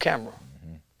while on camera?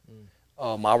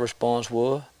 My response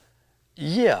was,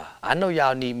 yeah, I know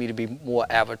y'all need me to be more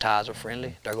advertiser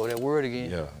friendly. There go that word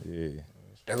again.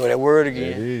 There go that word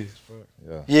again. It is.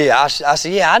 Yeah, I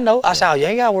said, yeah, I know. I said, oh, you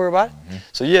ain't got to worry about it.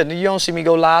 So yeah, you don't see me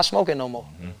go live smoking no more.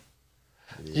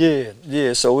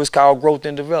 Yeah, so it's called growth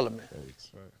and development.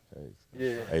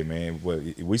 Yeah. Hey man,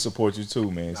 we support you too,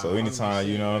 man. So anytime,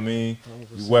 you know what I mean,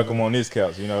 you welcome on this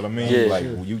couch, you know what I mean? Yeah. Like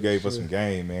you gave us some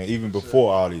game, man, even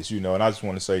before all this, you know, and I just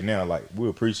want to say now, like, we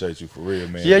appreciate you for real,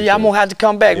 man. Yeah, I'm gonna have to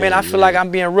come back, man. I feel like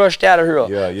I'm being rushed out of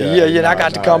here. Yeah, I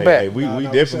got to come back. Hey, we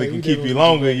definitely can keep you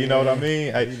longer, you know what I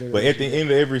mean? Hey, but at the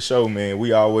end of every show, man,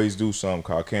 we always do something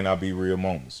called Can I Be Real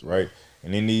Moments, right?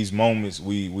 And in these moments,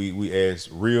 we ask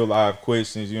real live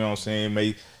questions, you know what I'm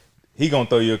saying? He gonna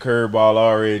throw you a curveball,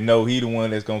 already know he the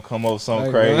one that's gonna come up something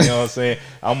crazy, you know what I'm saying?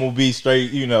 I'm gonna be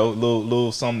straight, you know,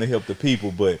 little something to help the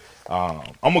people, but I'm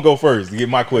gonna go first to get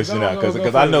my question out,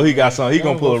 because I know he got something. He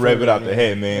gonna pull a rabbit out the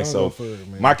hat, man. So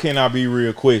my Can I Be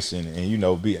Real question, and you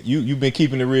know, you've been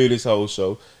keeping it real this whole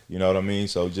show, you know what I mean?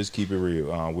 So just keep it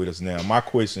real with us now. My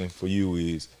question for you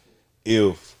is,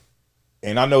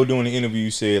 and I know during the interview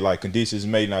you said like conditions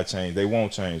may not change, they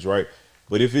won't change, right?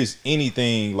 But if it's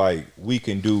anything like we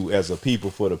can do as a people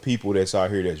for the people that's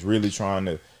out here that's really trying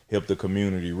to help the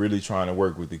community, really trying to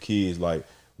work with the kids, like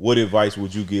what advice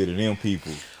would you give to them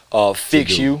people?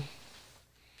 Fix you.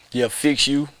 Yeah, fix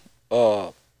you.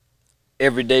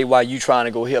 Every day while you trying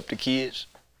to go help the kids.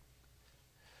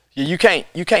 Yeah, you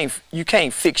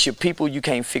can't fix your people, you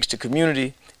can't fix the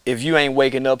community if you ain't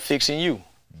waking up fixing you.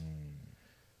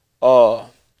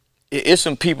 It's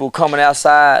some people coming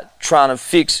outside trying to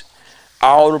fix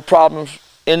all the problems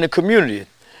in the community,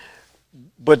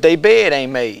 but they bed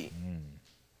ain't made.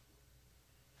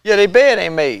 Yeah, they bed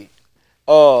ain't made.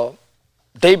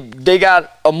 They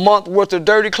got a month worth of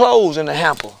dirty clothes in the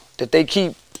hamper that they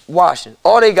keep washing,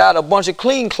 or they got a bunch of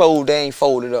clean clothes they ain't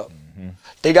folded up.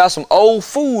 They got some old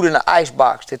food in the ice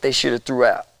box that they should have threw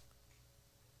out.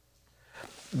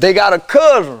 They got a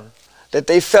cousin that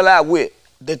they fell out with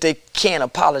that they can't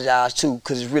apologize to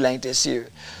because it really ain't that serious.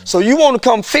 So you want to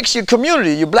come fix your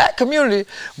community, your black community,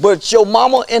 but your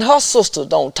mama and her sister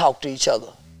don't talk to each other.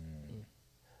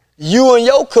 You and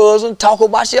your cousin talk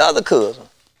about your other cousin.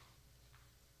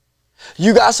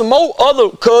 You got some more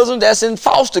other cousins that's in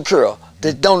foster care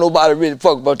that don't nobody really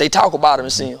fuck about. They talk about them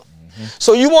and see them.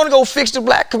 So you want to go fix the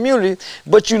black community,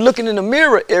 but you looking in the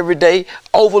mirror every day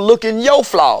overlooking your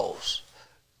flaws,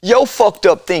 your fucked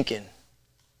up thinking,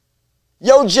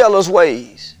 your jealous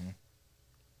ways.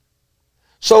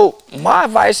 So my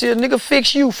advice is, nigga,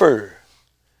 fix you first.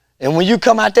 And when you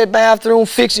come out that bathroom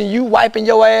fixing you, wiping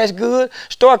your ass good,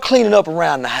 start cleaning up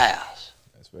around the house.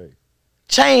 That's right.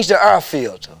 Change the air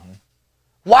filter.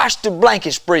 Wash the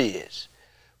blanket spreads.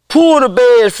 Pull the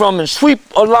beds from and sweep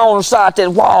alongside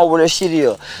that wall where that shit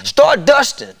is. Start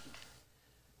dusting.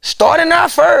 Starting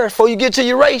out first before you get to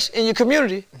your race in your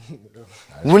community.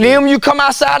 When you come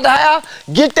outside the house,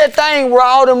 get that thing where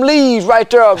all them leaves right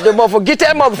there, the motherfucker, get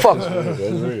that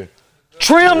motherfucker.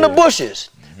 Trim the bushes.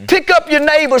 Pick up your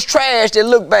neighbor's trash that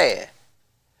look bad.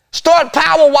 Start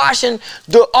power washing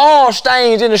the orange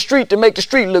stains in the street to make the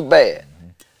street look bad.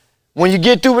 When you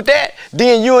get through with that,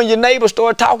 then you and your neighbor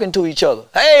start talking to each other.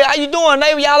 Hey, how you doing,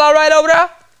 neighbor? Y'all all right over there?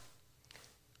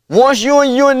 Once you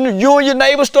and your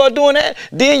neighbor start doing that,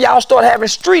 then y'all start having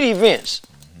street events.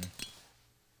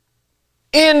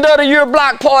 End of the year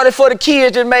block party for the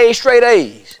kids that made straight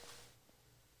A's.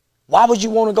 Why would you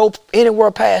want to go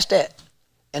anywhere past that?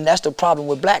 And that's the problem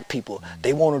with black people.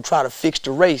 They want to try to fix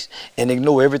the race and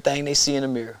ignore everything they see in the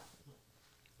mirror.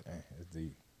 That's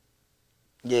deep.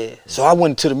 Yeah, so I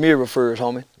went to the mirror first,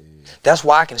 homie. That's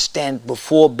why I can stand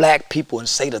before black people and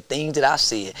say the things that I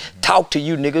said. Talk to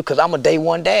you, nigga, because I'm a day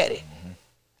one daddy.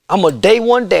 I'm a day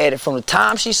one daddy. From the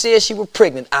time she said she was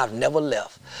pregnant, I've never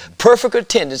left. Perfect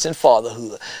attendance in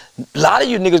fatherhood. A lot of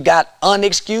you niggas got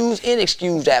unexcused,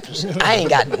 inexcused absences. I ain't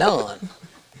got none.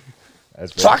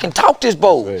 So I can talk this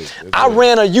bold. I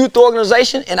ran a youth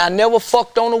organization and I never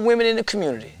fucked on the women in the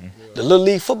community. The Little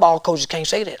League football coaches can't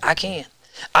say that. I can.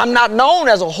 I'm not known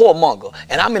as a whoremonger,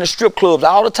 and I'm in the strip clubs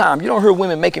all the time. You don't hear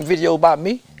women making videos about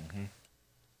me.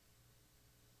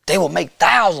 They will make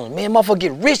thousands. Man, motherfucker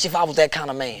get rich if I was that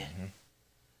kind of man.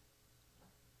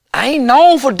 I ain't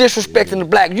known for disrespecting the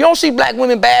black. You don't see black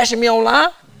women bashing me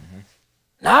online.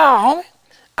 Nah, homie.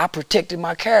 I protected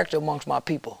my character amongst my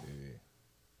people.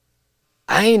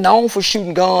 I ain't known for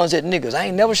shooting guns at niggas. I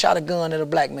ain't never shot a gun at a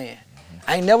black man.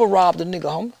 I ain't never robbed a nigga,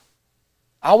 homie.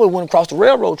 I always went across the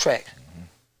railroad track.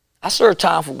 I served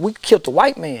time for, we killed the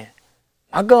white man.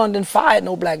 My gun didn't fire at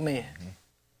no black man.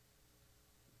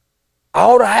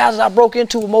 All the houses I broke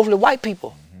into were mostly white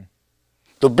people.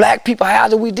 The black people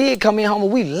houses we did come in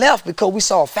home, we left because we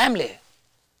saw a family.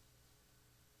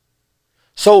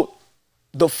 So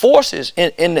the forces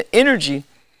and the energy,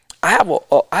 I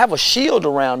have a shield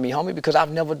around me, homie, because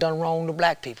I've never done wrong to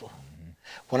black people.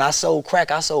 When I sold crack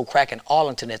in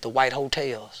Arlington at the white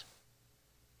hotels.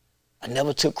 I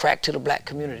never took crack to the black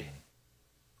community.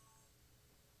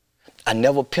 I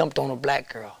never pimped on a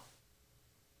black girl.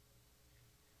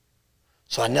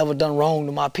 So I never done wrong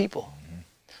to my people.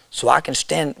 So I can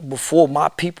stand before my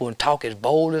people and talk as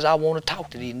bold as I want to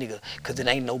talk to these niggas, because there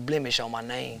ain't no blemish on my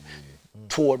name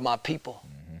toward my people.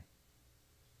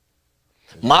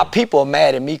 My people are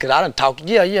mad at me because I done talked,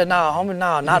 nah, homie,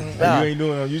 nah, not. You ain't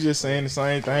doing, you just saying the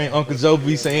same thing. Uncle Joe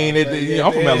be saying that,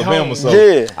 I'm from Alabama,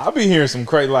 so I be hearing some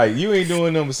crazy, like, you ain't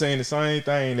doing them but saying the same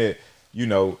thing that, you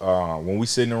know, when we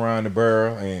sitting around the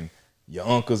barrel and your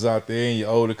uncles out there and your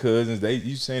older cousins,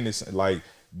 you saying this, like,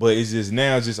 but it's just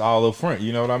now just all up front,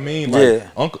 you know what I mean? Like,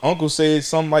 Uncle said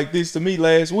something like this to me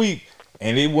last week,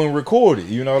 and it wasn't recorded,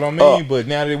 you know what I mean? But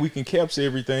now that we can capture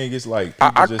everything, it's like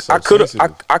people just so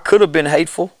sensitive. I could have been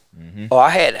hateful.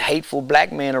 I had hateful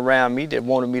black men around me that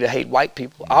wanted me to hate white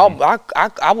people. I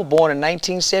was born in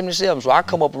 1977, so I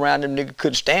come up around them niggas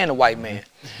couldn't stand a white man.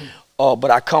 But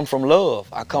I come from love.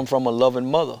 I come from a loving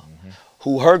mother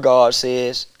who her God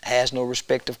says has no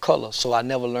respect of color, so I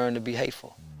never learned to be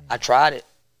hateful. I tried it.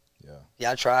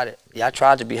 Yeah, I tried it. Yeah, I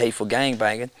tried to be hateful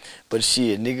gangbanging, but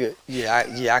shit, nigga,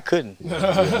 I couldn't.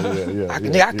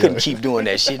 I couldn't keep doing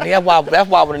that shit. Nigga, that's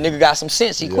why when a nigga got some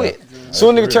sense, he quit.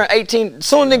 Soon nigga turned 18,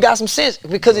 soon nigga got some sense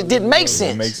because it didn't make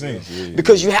sense. It makes sense.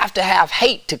 Because you have to have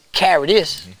hate to carry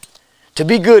this. To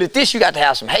be good at this, you got to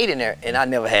have some hate in there, and I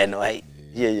never had no hate.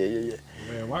 Yeah.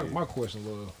 Man, my question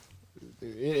was,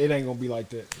 it ain't gonna be like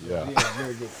that. Yeah,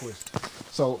 very good question.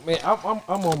 So, man, I'm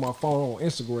on my phone on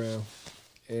Instagram.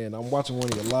 And I'm watching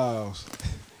one of your lives.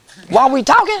 While we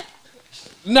talking?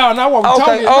 No, not while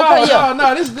we talking.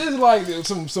 No. This is like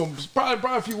some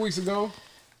probably a few weeks ago,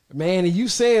 man. And you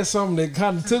said something that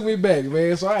kind of took me back,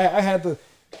 man. So I had to,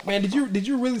 man. Did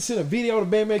you really send a video to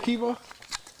Bandman Keeper?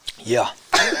 Yeah.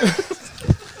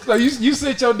 So you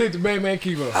sent your dick to Bandman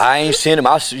Keeper? I ain't sent him.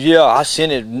 I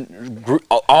sent it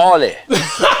all that.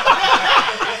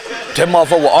 That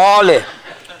motherfucker all that.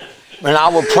 And I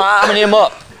was priming him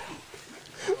up.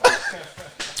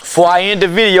 Before I end the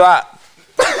video out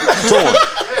to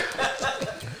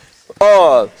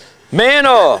him.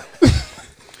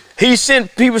 He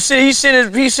sent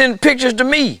pictures to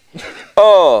me.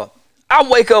 I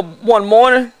wake up one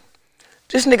morning,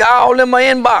 this nigga all in my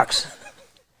inbox.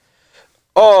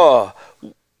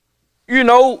 You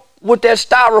know, with that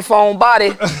styrofoam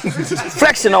body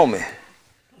flexing on me.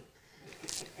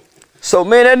 So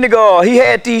man, that nigga, he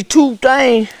had these two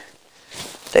things.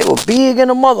 They were big in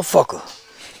a motherfucker.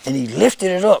 And he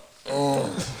lifted it up.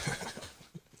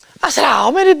 I said,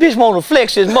 oh man, this bitch want to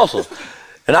flex his muscles.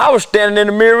 And I was standing in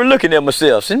the mirror looking at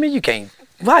myself. I said, man, you can't,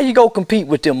 why you go compete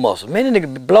with them muscles? Man, that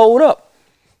nigga blowed up.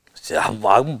 I said, I'm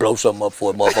gonna blow something up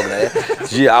for a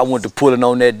motherfucker. Yeah, I went to pulling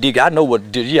on that dick. I know what to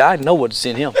do. Yeah, I know what to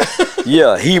send him.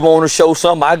 Yeah, he want to show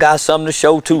something. I got something to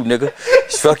show too, nigga.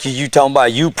 Fuck you talking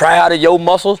about you proud of your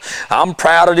muscles? I'm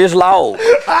proud of this log.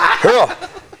 Here,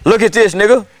 look at this,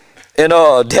 nigga. And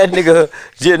that nigga,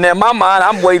 just in my mind,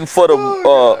 I'm waiting for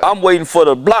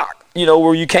the block, you know,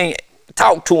 where you can't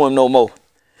talk to him no more.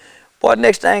 Boy,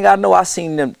 next thing I know, I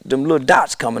seen them little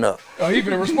dots coming up. Oh, he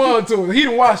finna respond to it. He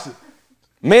done watched it.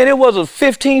 Man, it was a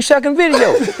 15-second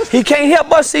video. He can't help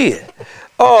but see it.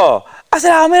 I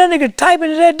said, oh man, that nigga typing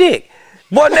to that dick.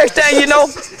 Boy, next thing you know,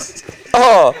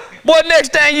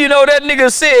 that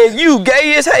nigga said, you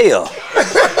gay as hell.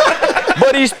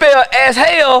 But he spelled as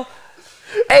hell,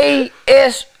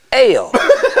 A-S-L.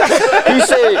 He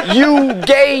said, you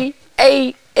gay,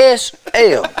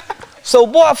 A-S-L. So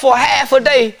boy, for half a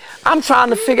day, I'm trying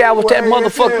to figure out what that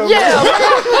motherfucker,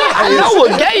 I know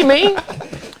what gay mean.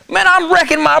 Man, I'm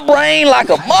wrecking my brain like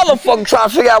a motherfucker trying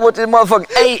to figure out what this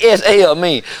motherfucker A-S-L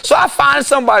mean. So I find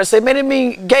somebody say, man, it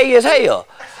mean gay as hell.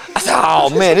 I said, oh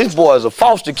man, this boy is a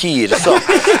foster kid or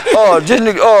something.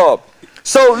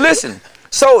 So listen,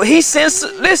 so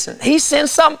listen,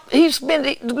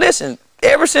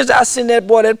 ever since I sent that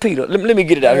boy that Peter, let me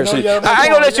get it out here. I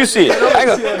ain't gonna let you see it. I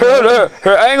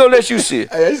ain't gonna let you see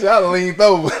it. Hey, I leaned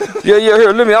over. Yeah, here,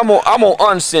 I'm gonna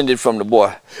unsend it from the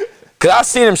boy. Cause I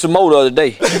seen him some more the other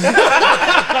day.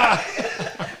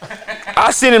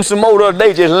 I seen him some more the other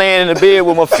day just laying in the bed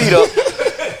with my feet up.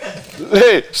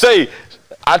 Hey,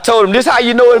 I told him, this how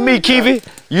you know it's me, Keevy.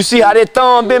 You see how that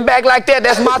thumb been back like that?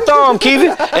 That's my thumb,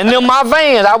 Keevy. And them my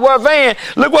Vans. I wear Vans.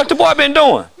 Look what the boy been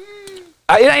doing.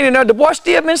 It ain't enough. The boy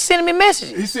still been sending me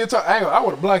messages. He still talking. I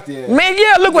would have blocked the ass. Man,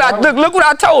 yeah, look what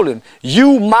I told him.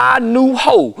 You my new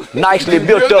hoe. Nicely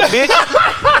built up, bitch.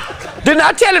 Didn't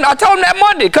I tell him? I told him that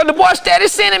Monday, because the boy started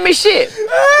sending me shit.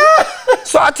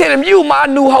 So I tell him, you my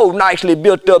new hoe, nicely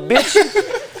built up, bitch.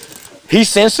 He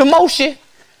sent some more shit.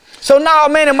 So now,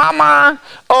 man, in my mind,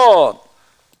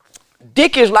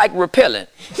 dick is like repellent.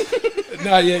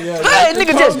 Hey,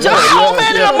 nigga, just jump on,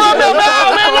 man. No,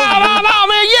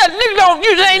 man. Yeah, nigga don't,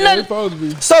 you ain't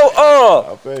nothing. So,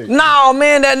 no,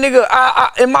 man, that nigga,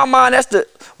 in my mind, that's the,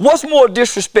 what's more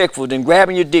disrespectful than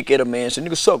grabbing your dick at a man and saying,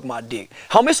 nigga, suck my dick?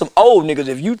 Homie, some old niggas,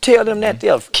 if you tell them that,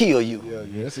 they'll kill you.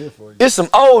 Yeah, that's it for you. It's some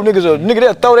old niggas,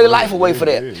 they'll throw their life away for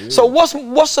that. So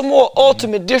what's some more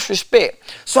ultimate disrespect?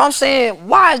 So I'm saying,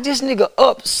 why is this nigga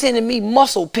up sending me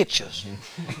muscle pictures?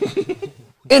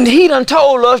 And he done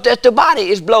told us that the body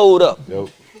is blowed up. Yep.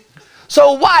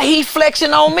 So why he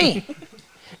flexing on me?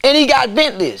 And he got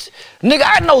Bentleys. Nigga,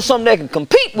 I know something that can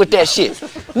compete with that shit.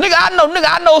 Nigga,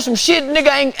 I know some shit.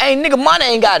 Nigga, money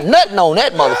ain't got nothing on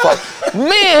that motherfucker.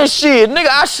 Man, shit,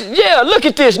 nigga, yeah, look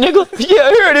at this, nigga. Yeah,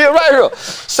 here it is, right here.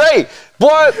 Say,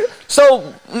 boy,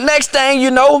 so next thing you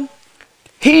know,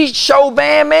 he showed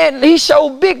man, he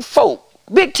showed big folk,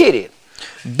 big titty.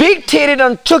 Big titty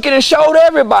done took it and showed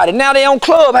everybody. Now they on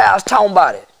Clubhouse talking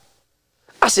about it.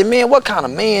 I said, man, what kind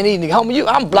of man these niggas? Homie,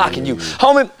 I'm blocking you.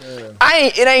 Homie,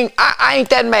 I ain't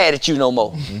that mad at you no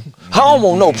more. I don't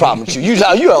want no problem with you.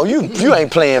 You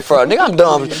ain't playing for a nigga. I'm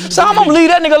done. So I'm gonna leave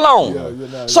that nigga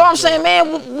alone. So I'm saying,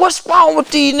 man, what's wrong with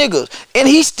these niggas? And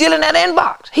he's still in that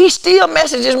inbox. He still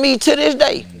messages me to this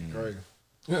day.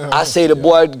 I say the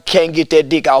boy can't get that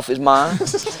dick off his mind.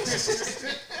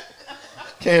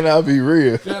 Can I be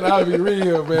real? Can I be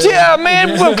real, man? Yeah, man,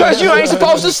 because you ain't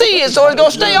supposed to see it, so it's gonna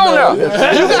stay on there.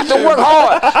 You got to work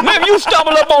hard. Man, if you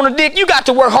stumble up on the dick, you got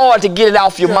to work hard to get it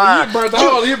off your mind. You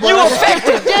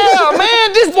affected. Yeah,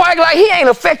 man, this boy like he ain't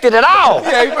affected at all. He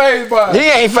ain't phased by it. He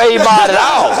ain't phased by it at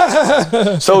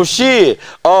all. So shit,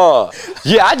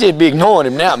 yeah, I just be ignoring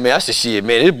him now, man. I said, shit,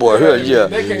 man, this boy here, yeah.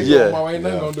 They can't do it, ain't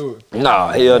nothing gonna do it.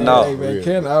 Nah, hell no. Hey, man,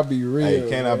 can I be real? Hey,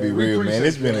 can I be real, man?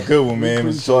 It's been a good one,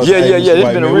 man.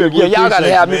 Yeah. Been a real, y'all got to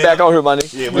have me back on here, my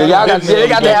nigga. They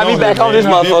got to have me back on this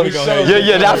motherfucker.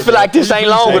 Yeah, I feel like this ain't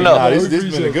long enough.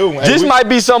 This been a good one. This might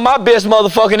be some of my best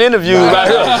motherfucking interviews right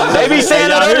here. They be saying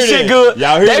that other shit good.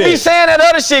 They be saying that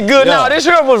other shit good. No, this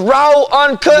here was raw,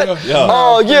 uncut.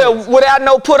 Yeah, without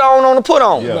no put on the put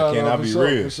on. Yeah, can I be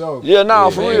real? Yeah, nah,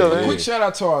 for real, man. Quick shout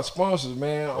out to our sponsors,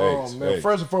 man. Man,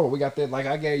 first and foremost, we got that, like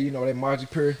I gave that Magic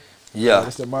Pure. Yeah.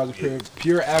 It's the Magic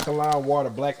Pure alkaline water,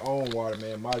 black owned water,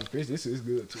 man. Magic Pure, this is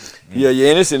good too. Yeah,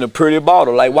 and it's in a pretty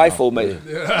bottle, like white folk made.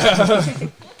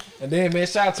 And then, man,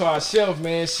 shout out to our chef,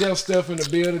 man. Chef stuff in the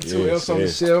building, 2 L's on the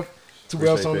shelf, 2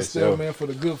 L's on the shelf, man, for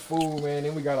the good food, man.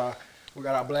 Then we got We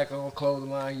got our black-owned clothing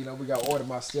line. You know, we got Order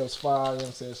My Steps 5. You know what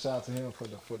I'm saying? Shout out to him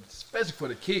especially for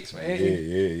the kicks, man.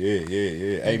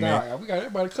 Yeah. Hey, man. We got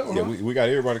everybody covered. Yeah, we got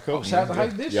everybody covered. Shout out to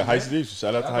Heist District. Yeah, Heist District.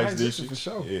 Shout out to Heist District. For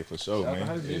sure. Yeah, for sure, man.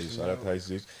 Shout out to Heist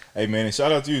District. Hey, man, and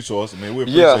shout out to you, Charleston, man. We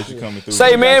appreciate you coming through.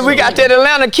 Say, man, we got that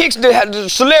Atlanta kicks, the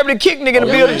celebrity kick nigga in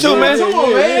the building too, man.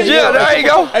 Yeah, there you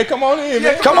go. Hey, come on in,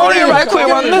 man. Come on in right quick,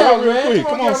 man.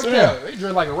 Come on, sir. He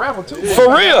dressed like a rapper too.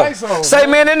 For real. Say,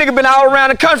 man, that nigga been all around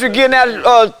the country getting out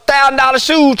 $1,000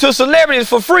 shoes to celebrities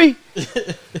for free.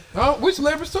 Oh, we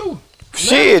celebrities too.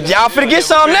 Shit, y'all finna get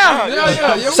some now.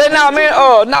 Yeah. Say, nah,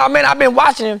 man, I've been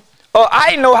watching him. I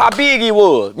didn't know how big he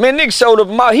was. Man, nigga showed up.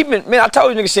 I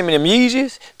told you niggas sent me them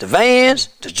Yeezys, the Vans,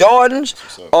 the Jordans,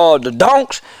 the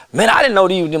Dunks. Man, I didn't know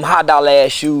them hot dollar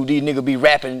ass shoes these niggas be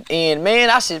rapping in. Man,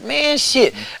 I said, man,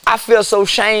 shit. I felt so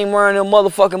shame wearing them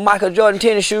motherfucking Michael Jordan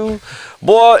tennis shoes.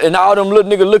 Boy, and all them little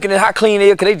niggas looking at how clean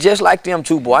they are, because they just like them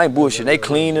too, boy. I ain't bullshitting. They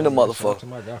clean in the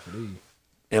motherfucker.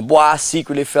 And boy, I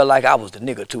secretly felt like I was the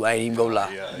nigga too. I ain't even gonna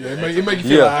lie. Yeah, it make you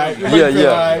feel alright.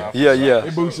 Yeah.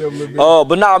 It boosts you up a little bit.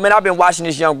 But nah, man, I've been watching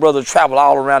this young brother travel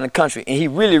all around the country, and he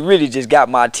really just got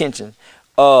my attention.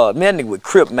 Man, nigga with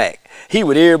Crip Mac. He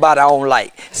with everybody I don't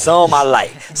like. Some I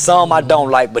like, some I don't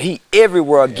like, but he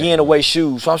everywhere giving away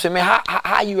shoes. So I'm saying, man,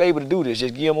 how you able to do this?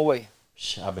 Just give them away.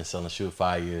 I've been selling shoes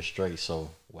 5 years straight. So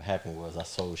what happened was I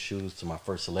sold shoes to my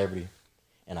first celebrity,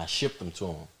 and I shipped them to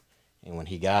him. And when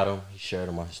he got them, he shared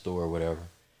them on his store or whatever.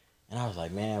 And I was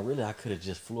like, man, really, I could have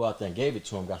just flew out there and gave it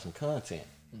to him, got some content.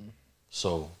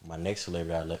 So my next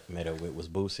celebrity I met up with was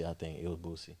Boosie. I think it was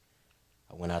Boosie.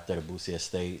 I went out there to Boosie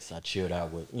Estates. I chilled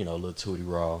out with, Lil Tootie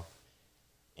Raw.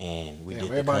 And we did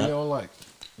everybody you don't like.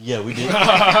 Yeah, we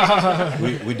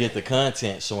did. we did the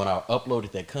content. So when I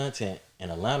uploaded that content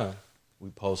in Atlanta, we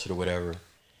posted or whatever.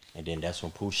 And then that's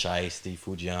when Pooh Shiesty,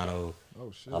 Fujiano,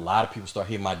 a lot of people start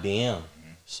hitting my DM.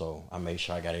 So I made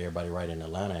sure I got everybody right in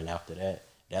Atlanta, and after that,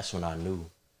 that's when I knew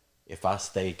if I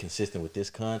stayed consistent with this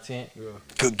content,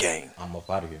 good game. I'm up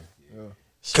out of here. Yeah.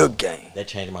 So good game. That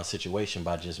changed my situation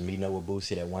by just meeting up with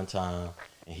Boosie that one time,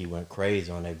 and he went crazy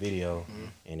on that video,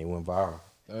 and it went viral.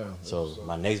 So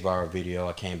my next viral video,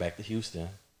 I came back to Houston,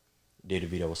 did a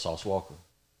video with Sauce Walker.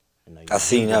 And I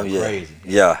seen him, crazy.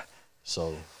 Yeah.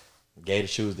 So gave the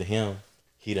shoes to him.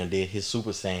 He done did his Super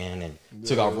Saiyan and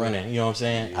took off running. You know what I'm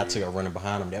saying? I took off running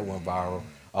behind him. That went viral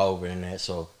all over the internet.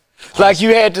 So, like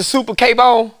you had the super cape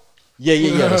on?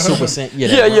 Yeah. The Super Saiyan.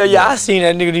 Yeah. I seen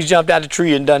that nigga. He jumped out the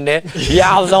tree and done that.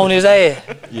 Yeah, I was on his ass.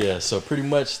 Yeah. So pretty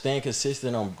much staying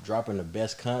consistent on dropping the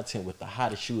best content with the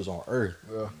hottest shoes on earth.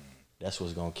 Yeah. That's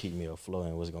what's gonna keep me afloat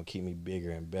and what's gonna keep me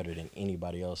bigger and better than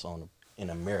anybody else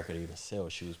in America to even sell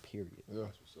shoes. Period.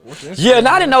 Yeah, and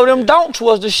I didn't know them don'ts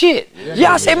was the shit.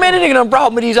 Yeah, I said, man, that nigga done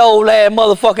brought me these old ass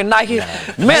motherfucking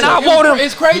Nikes. Man, I want them.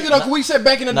 It's crazy though, 'cause we said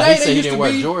back in the day he said they he used didn't to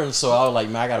wear be Jordans, so I was like,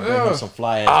 man, I gotta bring him some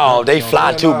fly ass. Oh, they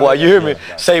fly too, boy. You hear me?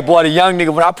 Say, boy, the young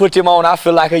nigga, when I put them on, I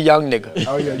feel like a young nigga.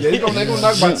 Oh yeah, they gonna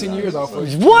knock about 10 years off for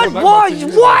you. What, boy?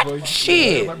 What?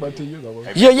 Shit.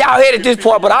 Yeah, y'all hit at this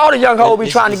point, but all the young hoes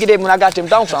be trying to get it when I got them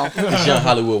donks on. It's Young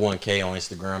Hollywood 1K on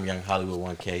Instagram, Young Hollywood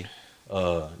 1K.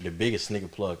 The biggest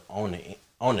nigga plug on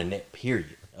the net,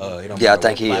 period. It don't I matter think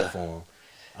what he platform.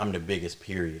 I'm the biggest,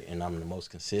 period, and I'm the most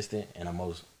consistent, and I'm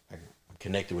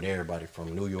connected with everybody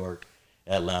from New York,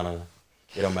 Atlanta.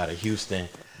 It don't matter Houston,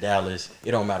 Dallas.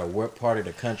 It don't matter what part of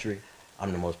the country.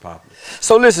 I'm the most popular.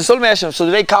 So listen, so let me ask you, so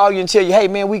do they call you and tell you, hey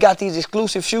man, we got these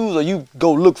exclusive shoes, or you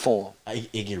go look for them?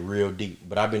 It get real deep,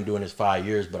 but I've been doing this 5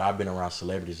 years, but I've been around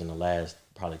celebrities in the last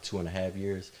probably 2.5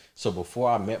 years. So before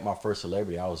I met my first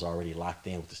celebrity, I was already locked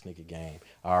in with the sneaker game.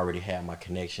 I already had my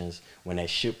connections. When that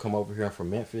ship come over here from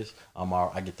Memphis,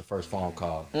 I get the first phone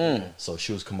call. So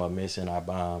shoes come up missing, I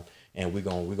buy them, and we're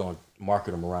gonna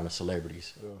market them around the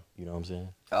celebrities. You know what I'm saying?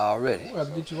 Already. We'll have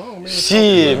to get you on, man.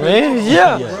 Shit, man.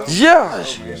 Yeah.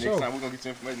 Next time we're gonna get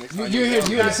you information. Next time You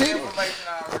in the city?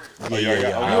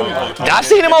 I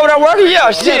seen him over there working. Yeah,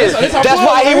 shit. That's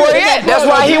why he where he at. That's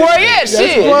why he where he at.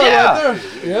 Shit. Yeah.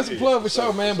 Yeah, that's a plug for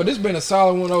sure, man. But this been a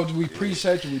solid one, OG. We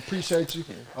appreciate you.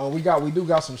 We do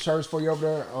got some shirts for you over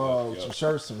there. Some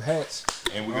shirts, some hats.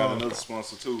 And we got another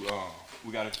sponsor too.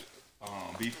 We got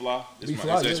B-Fly. It's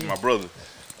B-Fly, actually my brother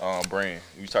brand.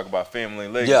 We talk about family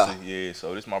and legacy. Yeah.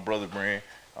 So this is my brother brand.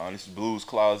 This is Blues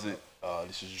Closet.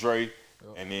 This is Dre.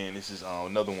 And then this is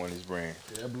another one. His brand.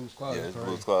 Yeah, Blues Closet. Yeah, it's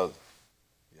Blues Closet.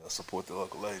 Yeah, support the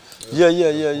local ladies.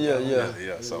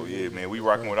 Yeah. So yeah, man, we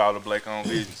rocking with all the black-owned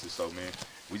businesses. So man,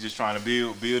 we just trying to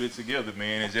build it together,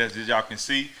 man. And just as y'all can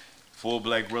see, 4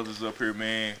 black brothers up here,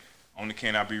 man. On the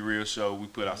Can I Be Real show, we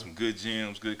put out some good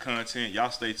gems, good content. Y'all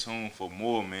stay tuned for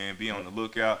more, man. Be on the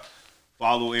lookout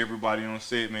Follow everybody on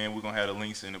set, man. We're gonna have the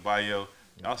links in the bio.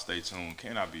 Y'all stay tuned.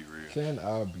 Can I be real? Can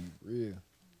I be real?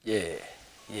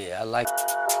 Yeah, I like